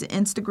then went to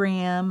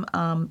Instagram,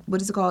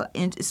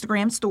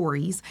 Instagram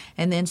stories,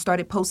 and then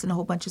started posting a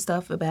whole bunch of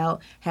stuff about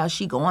how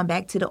she going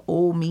back to the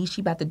old me.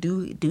 She about to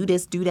do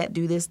this, do that,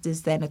 do this,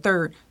 that, and the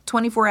third.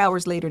 24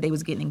 hours later, they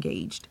was getting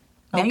engaged.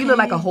 Now you look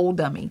like a whole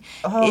dummy.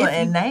 Oh,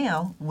 and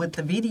now with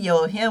the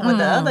video of him with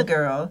the other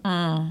girl,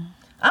 I'm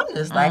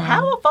just like,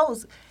 how are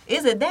folks?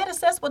 Is it that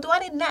accessible? Do I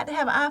need not to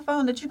have an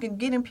iPhone that you can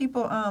get in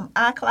people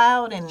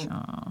iCloud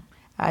and?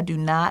 I do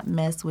not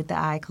mess with the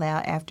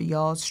iCloud after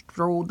y'all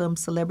stroll them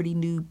celebrity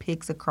nude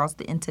pics across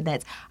the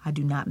internet. I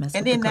do not mess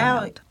with the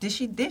cloud. And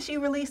then now, did she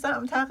release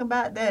something talking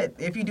about that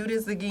if you do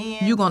this again?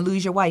 You're going to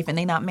lose your wife, and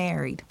they not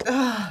married.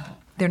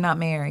 They're not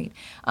married.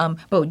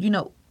 But,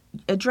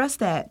 address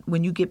that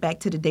when you get back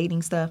to the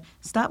dating stuff.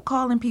 Stop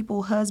calling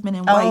people husband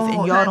and wife,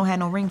 and y'all don't have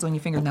no rings on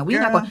your fingers. Now, we're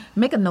not going to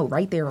make a note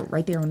right there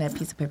on that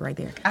piece of paper right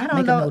there. I don't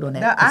make know. a note on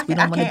that. No, we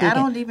don't want to dig I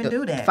don't even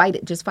do that. Fight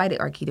it. Just fight it,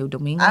 Arquito.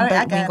 We ain't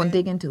going to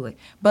dig into it.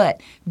 But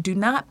do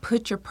not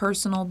put your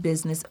personal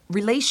business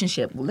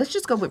relationship. Well, let's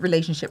just go with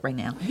relationship right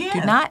now. Yeah.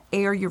 Do not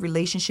air your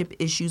relationship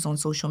issues on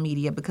social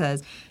media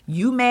because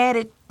you mad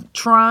at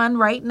Tron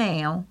right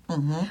now,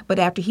 but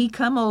after he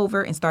come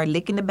over and start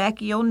licking the back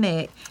of your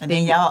neck, and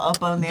then y'all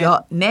up on there.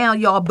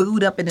 Y'all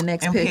booed up in the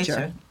next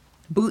picture.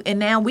 And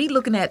now we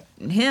looking at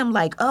him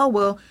like, oh,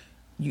 well,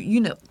 you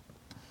know,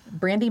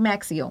 Brandy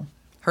Maxio,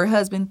 her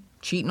husband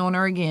cheating on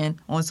her again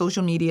on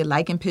social media,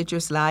 liking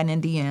pictures, sliding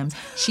in DMs.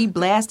 She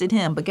blasted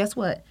him, but guess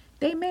what?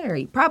 They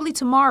married. Probably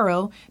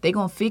tomorrow, they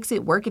going to fix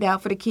it, work it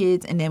out for the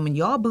kids. And then when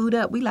y'all booed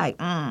up, we like,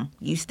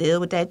 you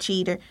still with that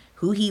cheater?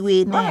 who he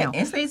with Right. now.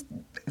 And see,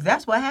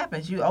 that's what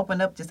happens. You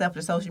open up yourself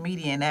to social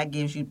media, and that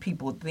gives you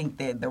people think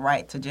that the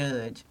right to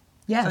judge.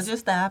 Yes. So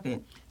just stop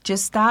it.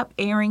 Just stop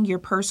airing your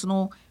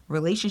personal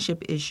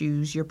relationship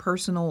issues, your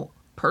personal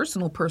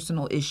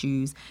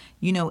issues,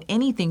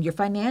 anything, your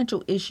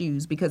financial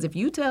issues. Because if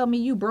you tell me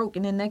you broke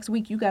and then next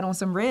week you got on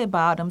some red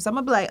bottoms, I'm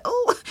going to be like,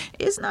 oh,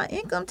 it's not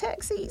income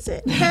tax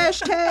season.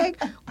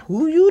 Hashtag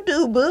who you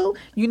do, boo.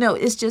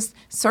 It's just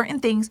certain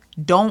things.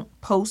 Don't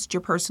post your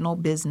personal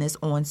business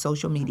on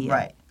social media.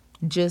 Right.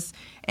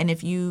 And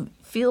if you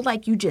feel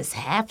like you just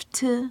have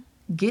to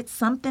get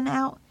something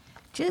out,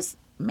 just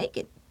make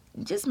it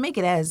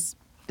as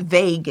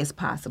vague as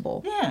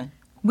possible. Yeah.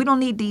 We don't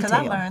need detail.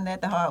 Because I learned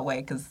that the hard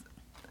way. Because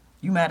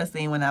you might have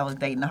seen when I was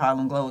dating the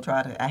Harlem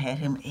Globetrotter, I had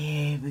him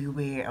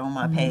everywhere on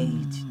my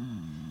page.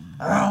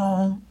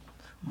 Wrong.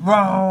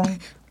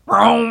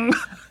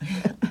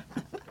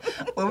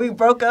 When we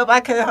broke up,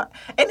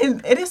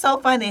 it is so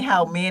funny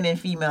how men and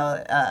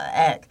female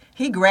act.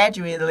 He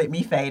gradually let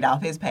me fade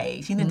off his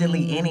page. He didn't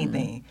delete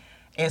anything.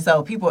 And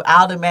so people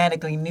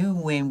automatically knew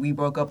when we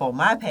broke up on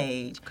my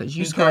page.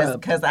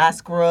 Because I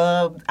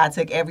scrubbed. I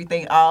took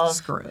everything off.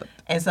 Scrubbed.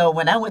 And so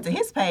when I went to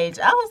his page,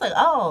 I was like,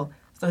 oh,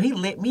 so he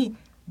lit me.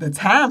 The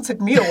time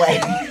took me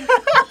away.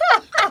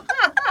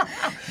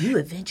 You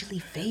eventually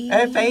fade.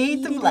 And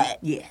fade to black.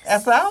 Yes.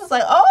 And so I was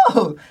like,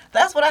 oh,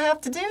 that's what I have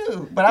to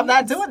do. But I'm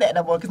not doing that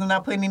no more because I'm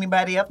not putting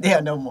anybody up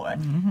there no more.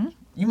 Mm-hmm.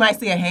 You might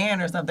see a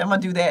hand or something. I'm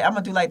going to do that. I'm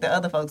going to do like the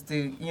other folks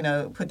do,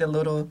 put the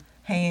little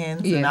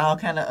hands and all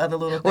kind of other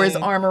little things. Or his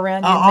arm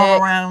around your neck.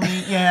 Arm around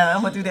me. Yeah,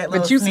 I'm going to do that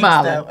little but you sneak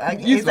smiling. stuff.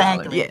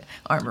 Exactly. Yeah,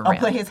 arm around. I'll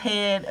put his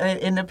head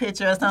in the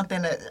picture or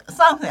something.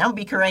 I'm going to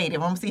be creative.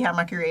 I'm going to see how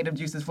my creative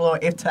juices flow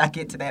if I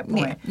get to that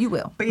point. Yeah, you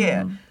will. But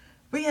yeah. Mm-hmm.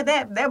 But yeah,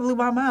 that blew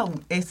my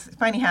mind. It's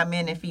funny how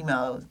men and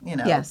females,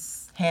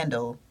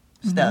 handle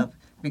stuff.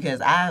 Because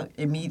I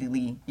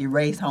immediately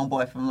erased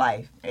homeboy from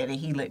life. And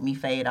he let me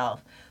fade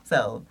off.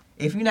 So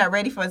if you're not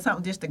ready for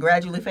something just to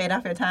gradually fade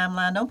off your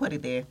timeline, don't put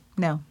it there.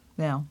 No,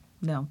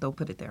 don't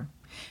put it there.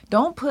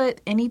 Don't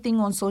put anything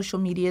on social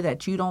media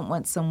that you don't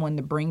want someone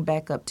to bring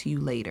back up to you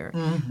later.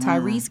 Mm-hmm.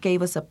 Tyrese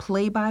gave us a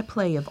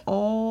play-by-play of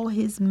all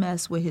his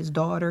mess with his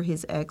daughter,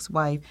 his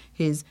ex-wife,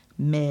 his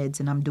meds,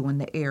 and I'm doing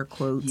the air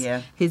quotes,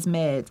 his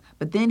meds.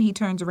 But then he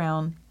turns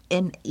around,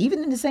 and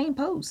even in the same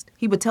post,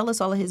 he would tell us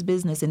all of his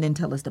business and then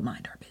tell us to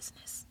mind our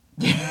business.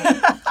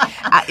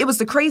 It was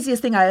the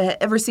craziest thing I had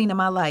ever seen in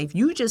my life.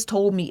 You just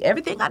told me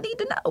everything I need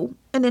to know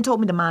and then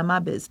told me to mind my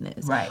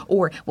business. Right.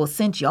 Or, well,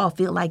 since y'all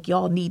feel like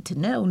y'all need to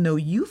know, no,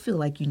 you feel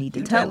like you need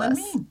to tell us.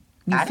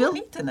 I didn't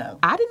need to know.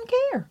 I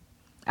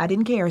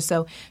didn't care.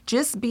 So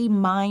just be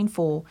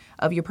mindful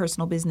of your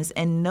personal business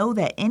and know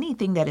that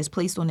anything that is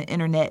placed on the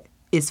internet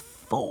is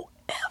forever.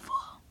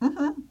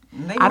 Mm-hmm.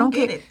 I don't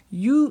care.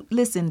 You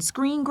listen,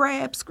 screen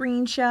grabs,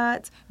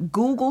 screenshots,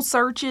 Google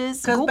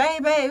searches. Because,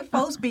 baby,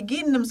 folks be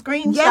getting them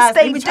screenshots. Yes,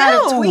 they be do.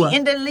 Trying to tweet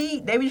and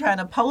delete. They be trying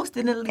to post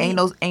and delete.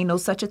 Ain't no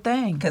such a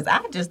thing. Because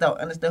I just don't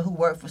understand who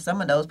work for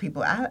some of those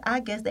people. I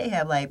guess they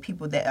have, like,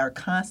 people that are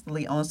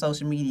constantly on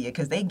social media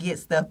because they get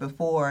stuff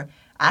before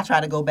I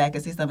try to go back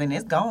and see something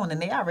that's gone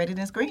and they already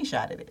done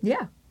screenshotted it.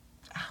 Yeah.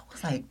 I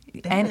was like,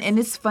 and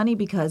it's funny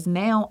because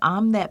now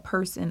I'm that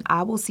person.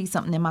 I will see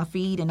something in my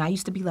feed, and I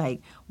used to be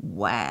like,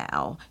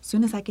 wow. As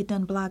soon as I get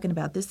done blogging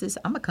about this,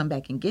 I'm going to come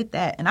back and get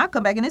that. And I'll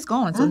come back and it's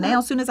gone. So now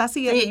as soon as I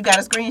see it. Yeah, you got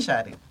to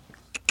screenshot it.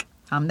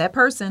 I'm that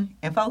person.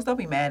 And folks, don't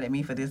be mad at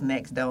me for this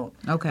next don't.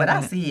 Okay. But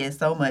I see it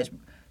so much.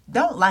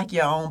 Don't like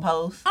your own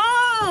post.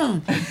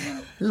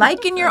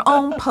 Liking your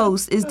own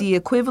post is the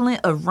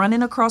equivalent of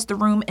running across the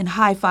room and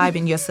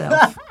high-fiving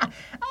yourself. I'd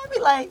be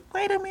like,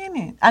 wait a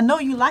minute. I know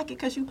you like it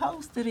because you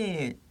posted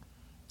it.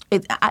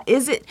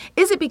 Is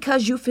it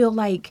because you feel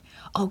like,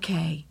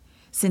 okay,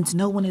 since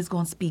no one is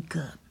going to speak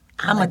up,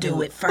 I'm going to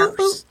do it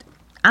first.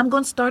 I'm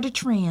going to start a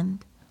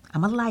trend.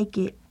 I'm going to like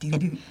it.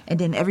 And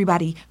then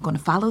everybody going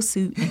to follow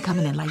suit and come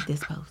in and like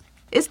this post.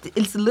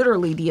 It's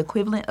literally the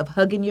equivalent of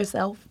hugging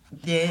yourself.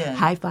 Yeah.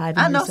 High-fiving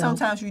I know yourself.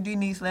 sometimes you do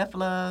need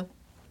self-love,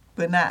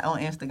 but not on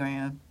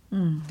Instagram.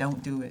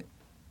 Don't do it.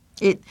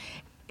 It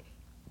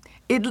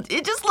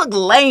just looks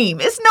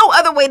lame. It's no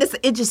other way to say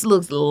it. Just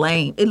looks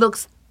lame. It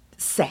looks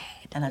sad.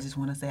 And I just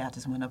want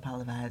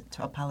to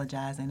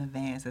apologize in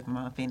advance if I'm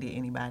offended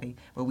anybody,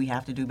 but we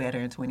have to do better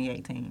in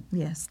 2018.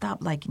 Yeah,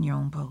 stop liking your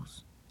own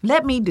posts.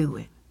 Let me do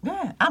it.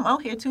 Yeah, I'm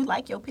on here too.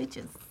 Like your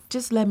pictures.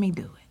 Just let me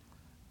do it.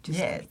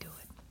 Let me do it.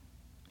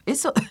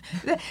 It's so,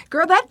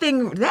 girl, that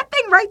thing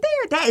right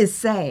there, that is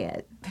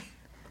sad.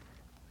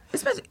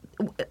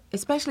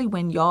 Especially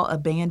when y'all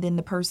abandon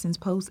the person's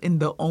post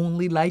and the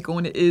only like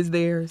on it is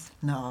theirs.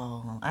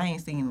 No, I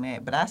ain't seen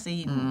that, but I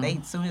see they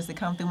as soon as it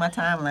come through my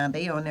timeline,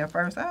 they on there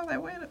first. I was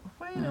like, wait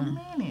a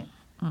minute.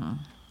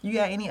 You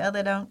got any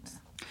other don'ts?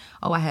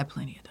 Oh, I have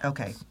plenty of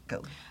don'ts. Okay,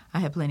 go. I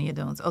have plenty of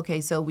don'ts.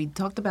 Okay, so we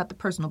talked about the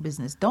personal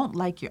business. Don't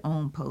like your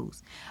own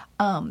post.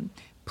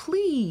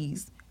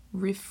 Please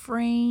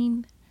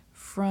refrain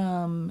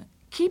from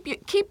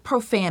keep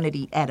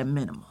profanity at a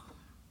minimum.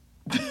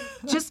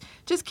 just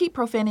just keep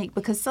profanity,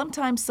 because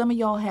sometimes some of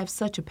y'all have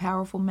such a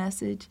powerful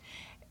message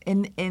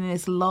and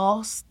it's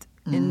lost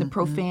in the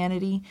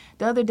profanity.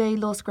 The other day,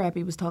 Lil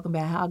Scrappy was talking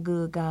about how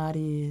good God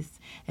is.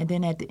 And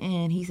then at the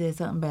end, he said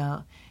something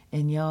about,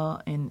 and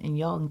y'all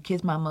can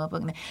kiss my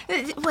motherfucking...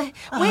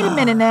 Wait a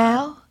minute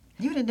now.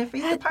 You didn't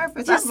defeat the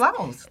purpose. I'm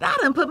lost. I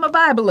done put my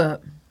Bible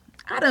up.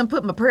 I done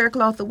put my prayer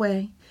cloth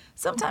away.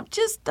 Sometimes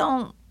just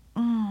don't...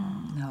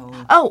 No.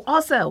 Oh,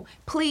 also,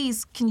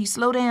 please, can you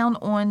slow down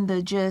on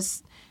the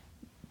just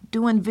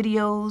doing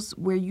videos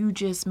where you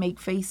just make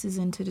faces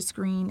into the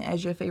screen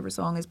as your favorite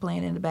song is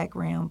playing in the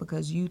background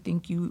because you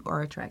think you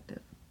are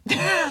attractive? You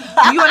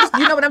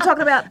know what I'm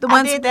talking about? The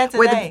ones I did that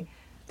today.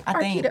 I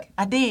think Arkita.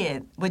 I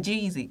did with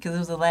Jeezy because it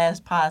was the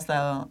last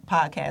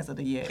podcast of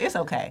the year. It's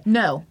okay.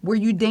 No, were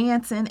you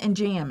dancing and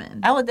jamming?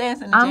 I was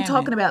dancing and I'm jamming.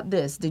 talking about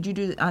this. Did you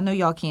do? I know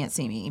y'all can't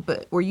see me,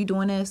 but were you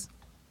doing this?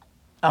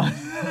 Oh.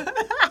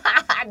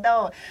 I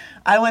know.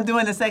 I wasn't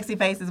doing the sexy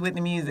faces with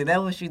the music.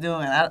 That's what you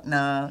doing.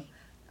 No.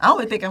 I don't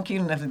even think I'm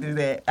cute enough to do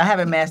that. I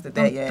haven't mastered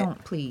that yet.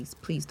 Don't, please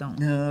don't.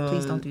 No.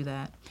 Please don't do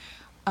that.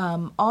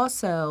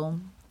 Also,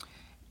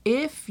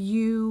 if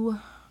you...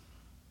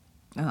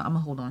 I'm going to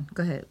hold on.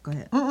 Go ahead.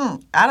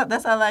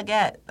 That's all I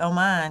got on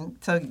mine.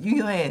 So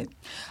you go ahead.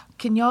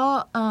 Can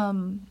y'all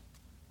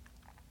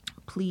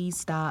please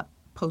stop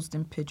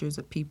posting pictures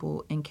of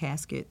people in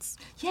caskets?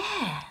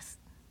 Yes.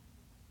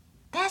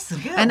 That's a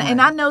good And one.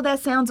 I know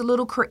that sounds a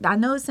little... I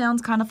know it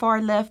sounds kind of far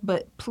left,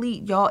 but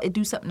please, y'all, it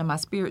do something to my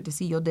spirit to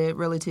see your dead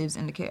relatives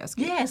in the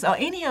casket. Yes, or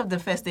any of the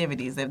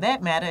festivities, if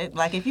that matter.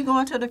 Like if you're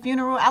going to the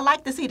funeral, I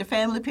like to see the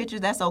family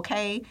pictures. That's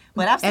okay.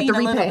 But I've seen At the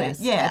a little repast.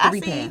 bit. Yeah, At the I see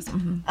repast.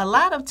 Mm-hmm. a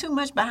lot of too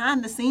much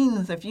behind the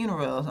scenes of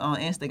funerals on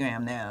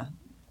Instagram now.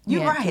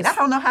 You're Yeah, right. I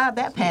don't know how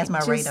that passed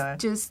my radar.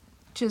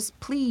 Just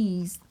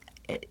please,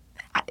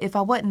 if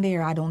I wasn't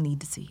there, I don't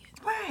need to see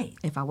it. Right.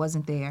 If I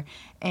wasn't there.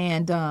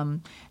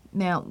 And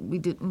now, we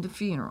did the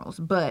funerals,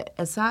 but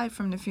aside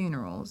from the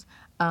funerals,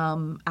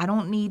 I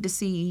don't need to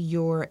see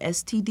your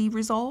STD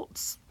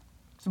results.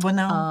 Well,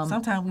 no,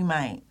 sometimes we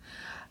might.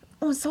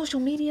 On social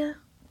media?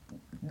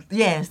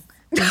 Yes.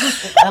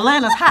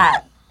 Atlanta's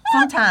hot.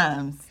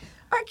 Sometimes.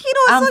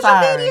 Arkita on I'm social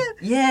sorry. media?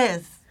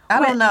 Yes. I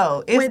don't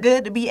know. It's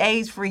good to be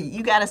age-free.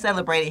 You got to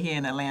celebrate it here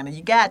in Atlanta.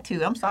 You got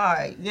to. I'm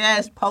sorry.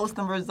 Yes, post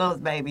them results,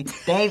 baby.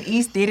 Dave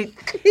East did it.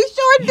 He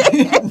sure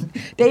did.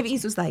 Dave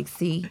East was like,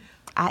 see,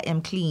 I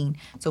am clean,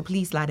 so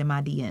please slide in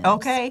my DMs.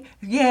 Okay?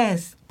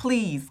 Yes,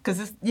 please.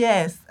 Because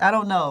yes, I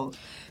don't know.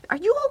 Are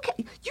you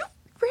okay? You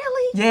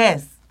really?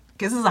 Yes.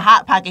 Because it's a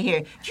hot pocket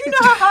here. Do you know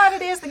how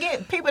hard it is to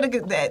get people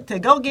to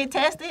go get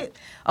tested?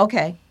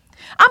 Okay.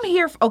 I'm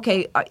here.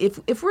 Okay,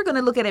 if we're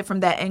gonna look at it from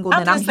that angle,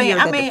 then I'm just saying, here.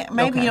 I mean,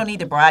 maybe you don't need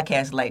to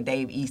broadcast like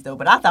Dave East though,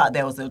 but I thought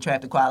that was the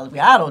attractive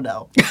quality. I don't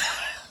know.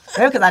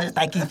 Maybe because I just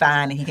think he's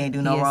fine and he can't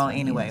do no wrong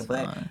anyway.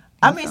 But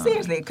I mean,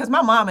 seriously, because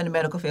my mom in the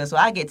medical field, so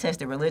I get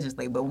tested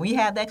religiously. But when we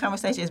have that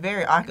conversation, it's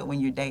very awkward when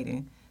you're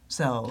dating.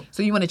 So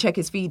you want to check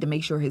his feed to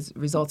make sure his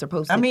results are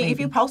posted? I mean, if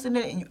you posting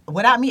it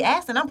without me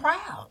asking, I'm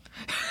proud.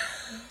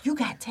 You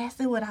got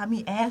tested without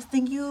me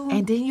asking you.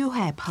 And then you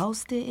had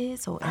posted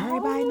it so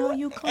everybody know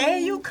you clean.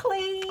 And you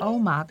clean. Oh,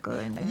 my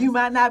goodness. You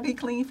might not be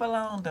clean for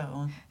long,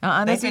 though.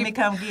 They finna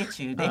come get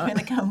you. They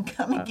finna come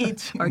and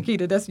get you.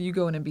 Arkita, that's when you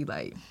go in and be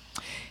like,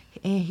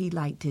 and he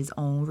liked his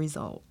own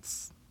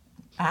results.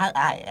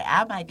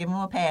 I might give him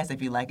a pass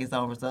if you like his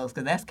own results,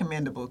 because that's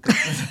commendable.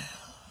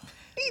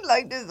 He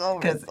liked his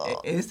own results.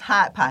 Because it's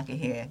hot pocket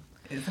here.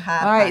 It's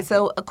hot. All right, pocket.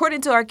 so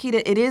according to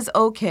Arkita, it is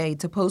okay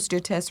to post your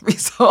test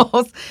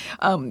results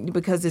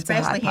because it's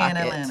especially a hot here pocket. in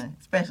Atlanta.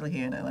 Especially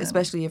here in Atlanta.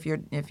 Especially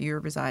if you're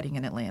residing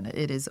in Atlanta,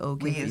 it is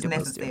okay for you to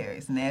post it.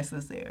 It's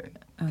necessary.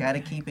 Okay. Got to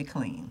keep it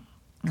clean,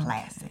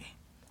 classy.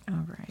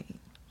 All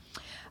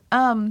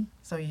right.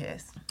 So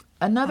yes.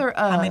 Another.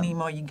 How many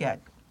more you got?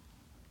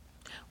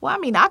 Well, I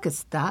mean, I could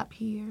stop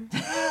here.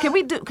 Can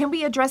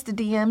we address the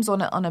DMs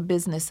on a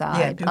business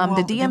side? Yeah,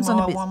 the DMs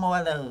on the one more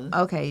of those.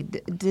 Okay,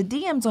 the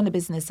DMs on the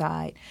business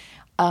side.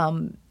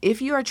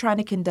 If you are trying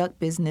to conduct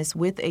business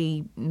with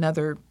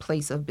another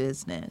place of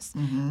business,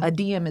 a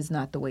DM is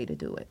not the way to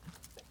do it.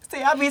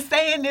 See, I'll be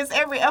saying this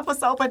every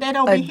episode, but they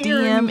don't be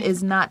hearing A DM me.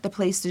 is not the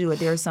place to do it.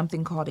 There is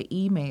something called an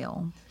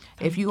email.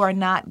 If you are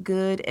not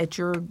good at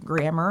your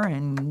grammar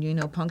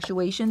and,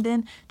 punctuation,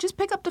 then just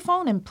pick up the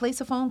phone and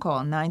place a phone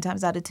call. 9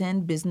 times out of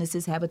 10,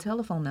 businesses have a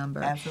telephone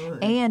number.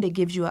 Absolutely. And it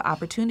gives you an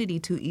opportunity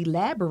to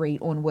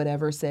elaborate on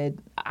whatever said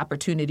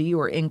opportunity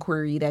or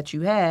inquiry that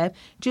you have.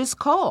 Just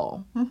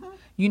call. Mm-hmm.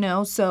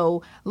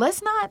 So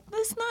let's not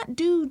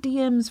do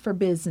DMs for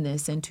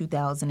business in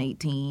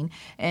 2018.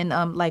 And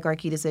like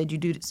Arkita said,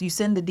 you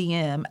send the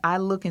DM. I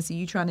look and see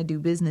you trying to do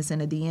business in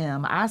a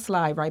DM. I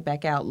slide right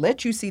back out,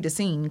 let you see the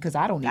scene because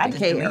I don't even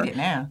care. Delete it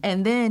now.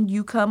 And then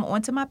you come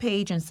onto my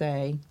page and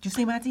say, Did you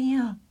see my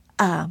DM?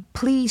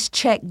 Please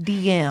check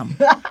DM.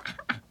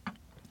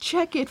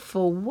 Check it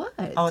for what?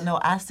 Oh no,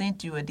 I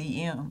sent you a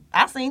DM.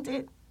 I sent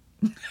it.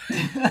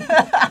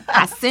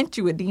 I sent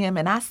you a DM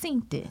and I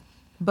synced it.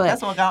 But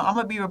that's what I'm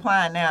gonna be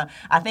replying now.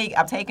 I think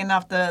I'm taking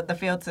off the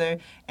filter,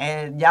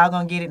 and y'all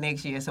gonna get it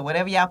next year. So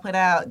whatever y'all put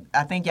out,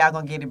 I think y'all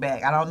gonna get it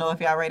back. I don't know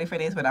if y'all ready for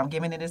this, but I'm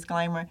giving a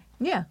disclaimer.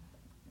 yeah,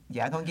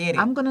 Y'all gonna get it.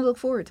 I'm gonna look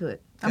forward to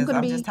it. I'm 'Cause gonna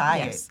I'm be just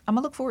tired. Yes, I'm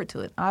gonna look forward to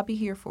it. I'll be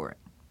here for it.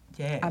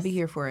 Yes. I'll be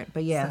here for it.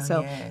 But yeah,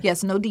 so yes.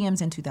 yes, no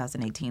DMs in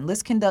 2018.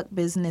 Let's conduct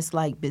business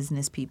like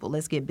business people.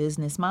 Let's get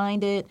business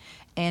minded,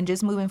 and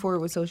just moving forward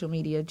with social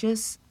media.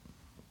 Just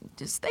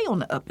stay on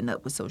the up and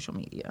up with social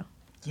media.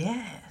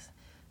 Yes.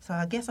 So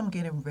I guess I'm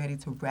getting ready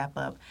to wrap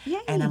up. Yay.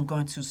 And I'm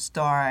going to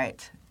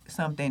start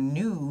something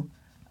new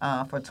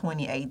for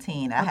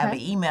 2018. I have an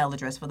email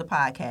address for the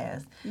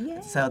podcast.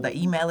 Yay. So the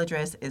email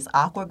address is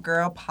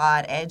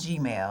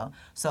awkwardgirlpod@gmail.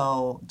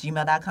 So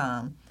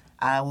gmail.com.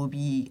 I will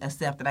be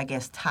accepting, I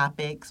guess,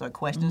 topics or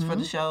questions for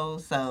the show.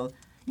 So,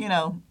 you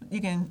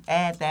can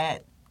add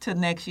that to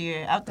next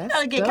year. I'll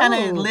get kind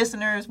of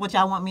listeners, what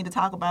y'all want me to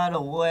talk about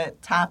or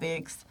what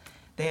topics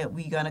that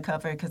we gonna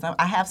cover, because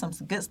I have some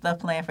good stuff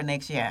planned for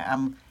next year.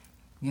 I'm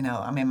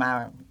in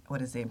my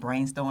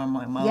brainstorm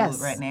mode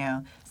right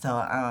now.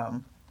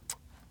 So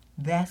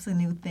that's a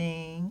new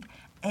thing.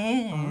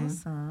 And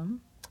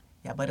Awesome.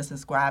 y'all better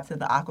subscribe to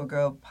the Awkward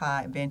Girl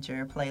Pod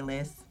Venture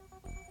playlist.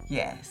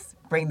 Yes,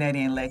 bring that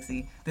in,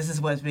 Lexi. This is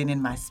what's been in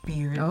my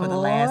spirit for the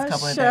last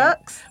couple of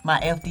days.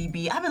 My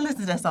FDB. I've been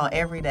listening to that song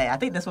every day. I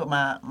think that's what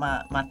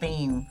my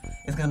theme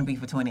is going to be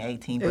for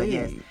 2018. But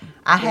yes,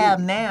 I have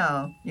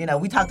now,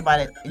 we talked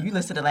about it. You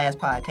listened to the last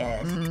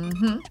podcast.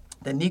 Mm-hmm.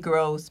 The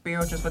Negro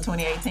Spirituals for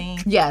 2018.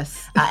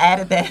 Yes. I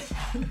added that.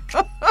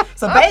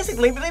 So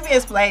basically, let me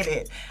explain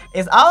it.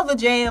 It's all the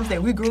jams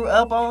that we grew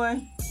up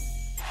on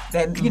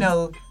that,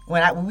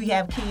 when we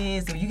have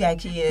kids, or you got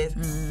kids,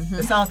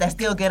 the songs that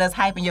still get us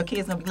hype, and your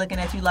kids gonna be looking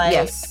at you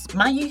like,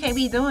 Mom, you can't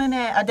be doing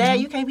that, or Dad,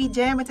 you can't be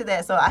jamming to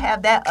that. So I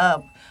have that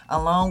up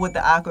along with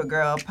the Awkward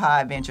Girl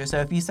Pod Venture. So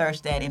if you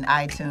search that in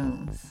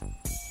iTunes,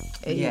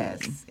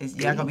 yes,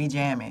 y'all gonna be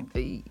jamming.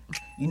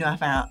 I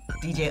found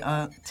DJ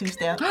Two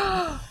Step.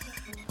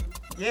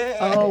 Yeah.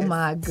 Oh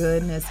my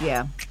goodness,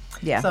 yeah.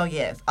 So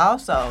yes,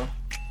 also,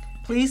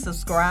 please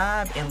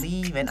subscribe and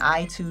leave an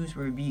iTunes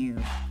review.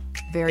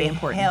 Very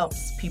important. It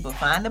helps people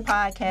find the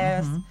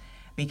podcast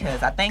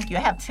because I think you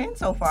have 10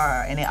 so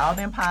far, and they all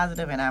been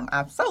positive, and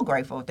I'm so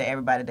grateful to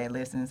everybody that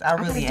listens. I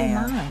really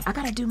am. I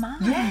gotta do mine.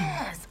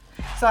 Yes.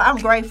 So I'm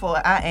grateful.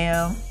 I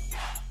am,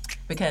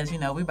 because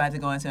we're about to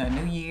go into a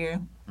new year.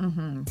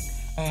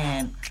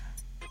 And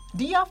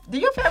do your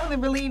family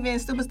believe in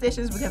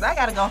superstitions? Because I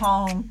gotta go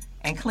home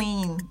and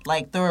clean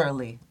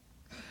thoroughly.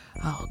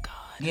 Oh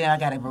God. I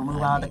gotta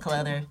remove all the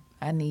clutter.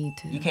 I need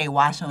to. You can't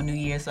wash on New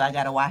Year's, so I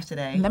got to wash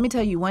today. Let me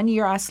tell you, one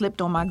year I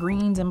slipped on my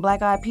greens and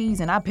black-eyed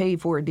peas, and I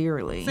paid for it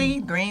dearly.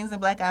 See, greens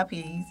and black-eyed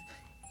peas.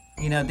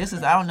 I don't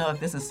know if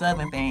this is a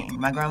Southern thing.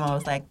 My grandma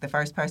was like, the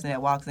first person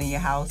that walks in your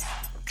house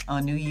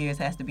on New Year's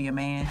has to be a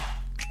man.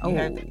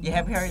 You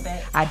have heard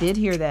that? I did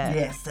hear that.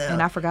 Yes.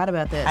 And I forgot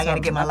about that. I got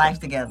to get my life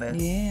together.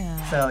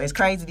 Yeah. So it's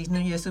crazy, these New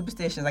Year's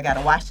superstitions. I got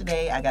to wash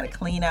today. I got to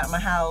clean out my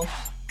house.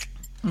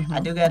 I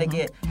do got to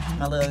get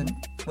my little,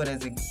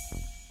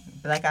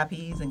 black-eyed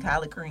peas and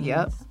collard greens.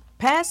 Yep.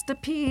 Pass the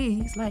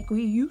peas like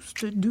we used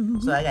to do.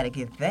 So I got to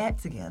get that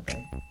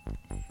together.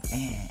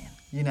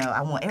 And,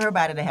 I want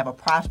everybody to have a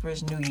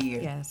prosperous new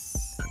year.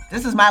 Yes.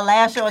 This is my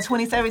last show of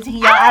 2017,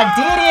 y'all. I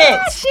did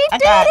it. I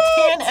got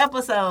 10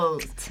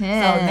 episodes.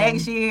 10. So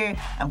next year,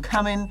 I'm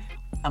coming.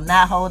 I'm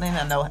not holding.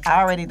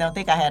 I already don't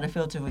think I had a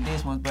filter with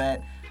this one,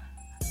 but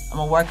I'm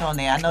going to work on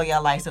that. I know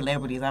y'all like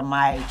celebrities. I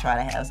might try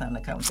to have something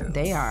to come through.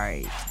 They all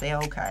right. They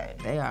okay.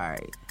 They all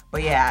right.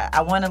 But yeah,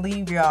 I want to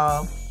leave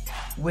y'all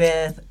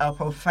with a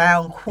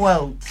profound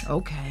quote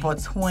for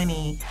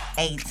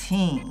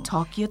 2018.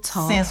 Talk your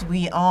talk. Since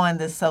we on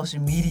the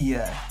social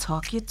media.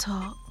 Talk your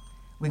talk.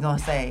 We're going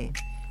to say,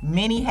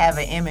 many have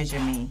an image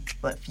of me,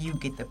 but few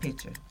get the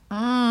picture.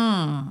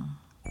 I'm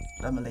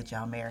going to let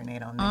y'all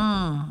marinate on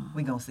that.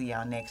 We're going to see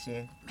y'all next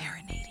year.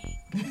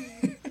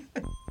 Marinating.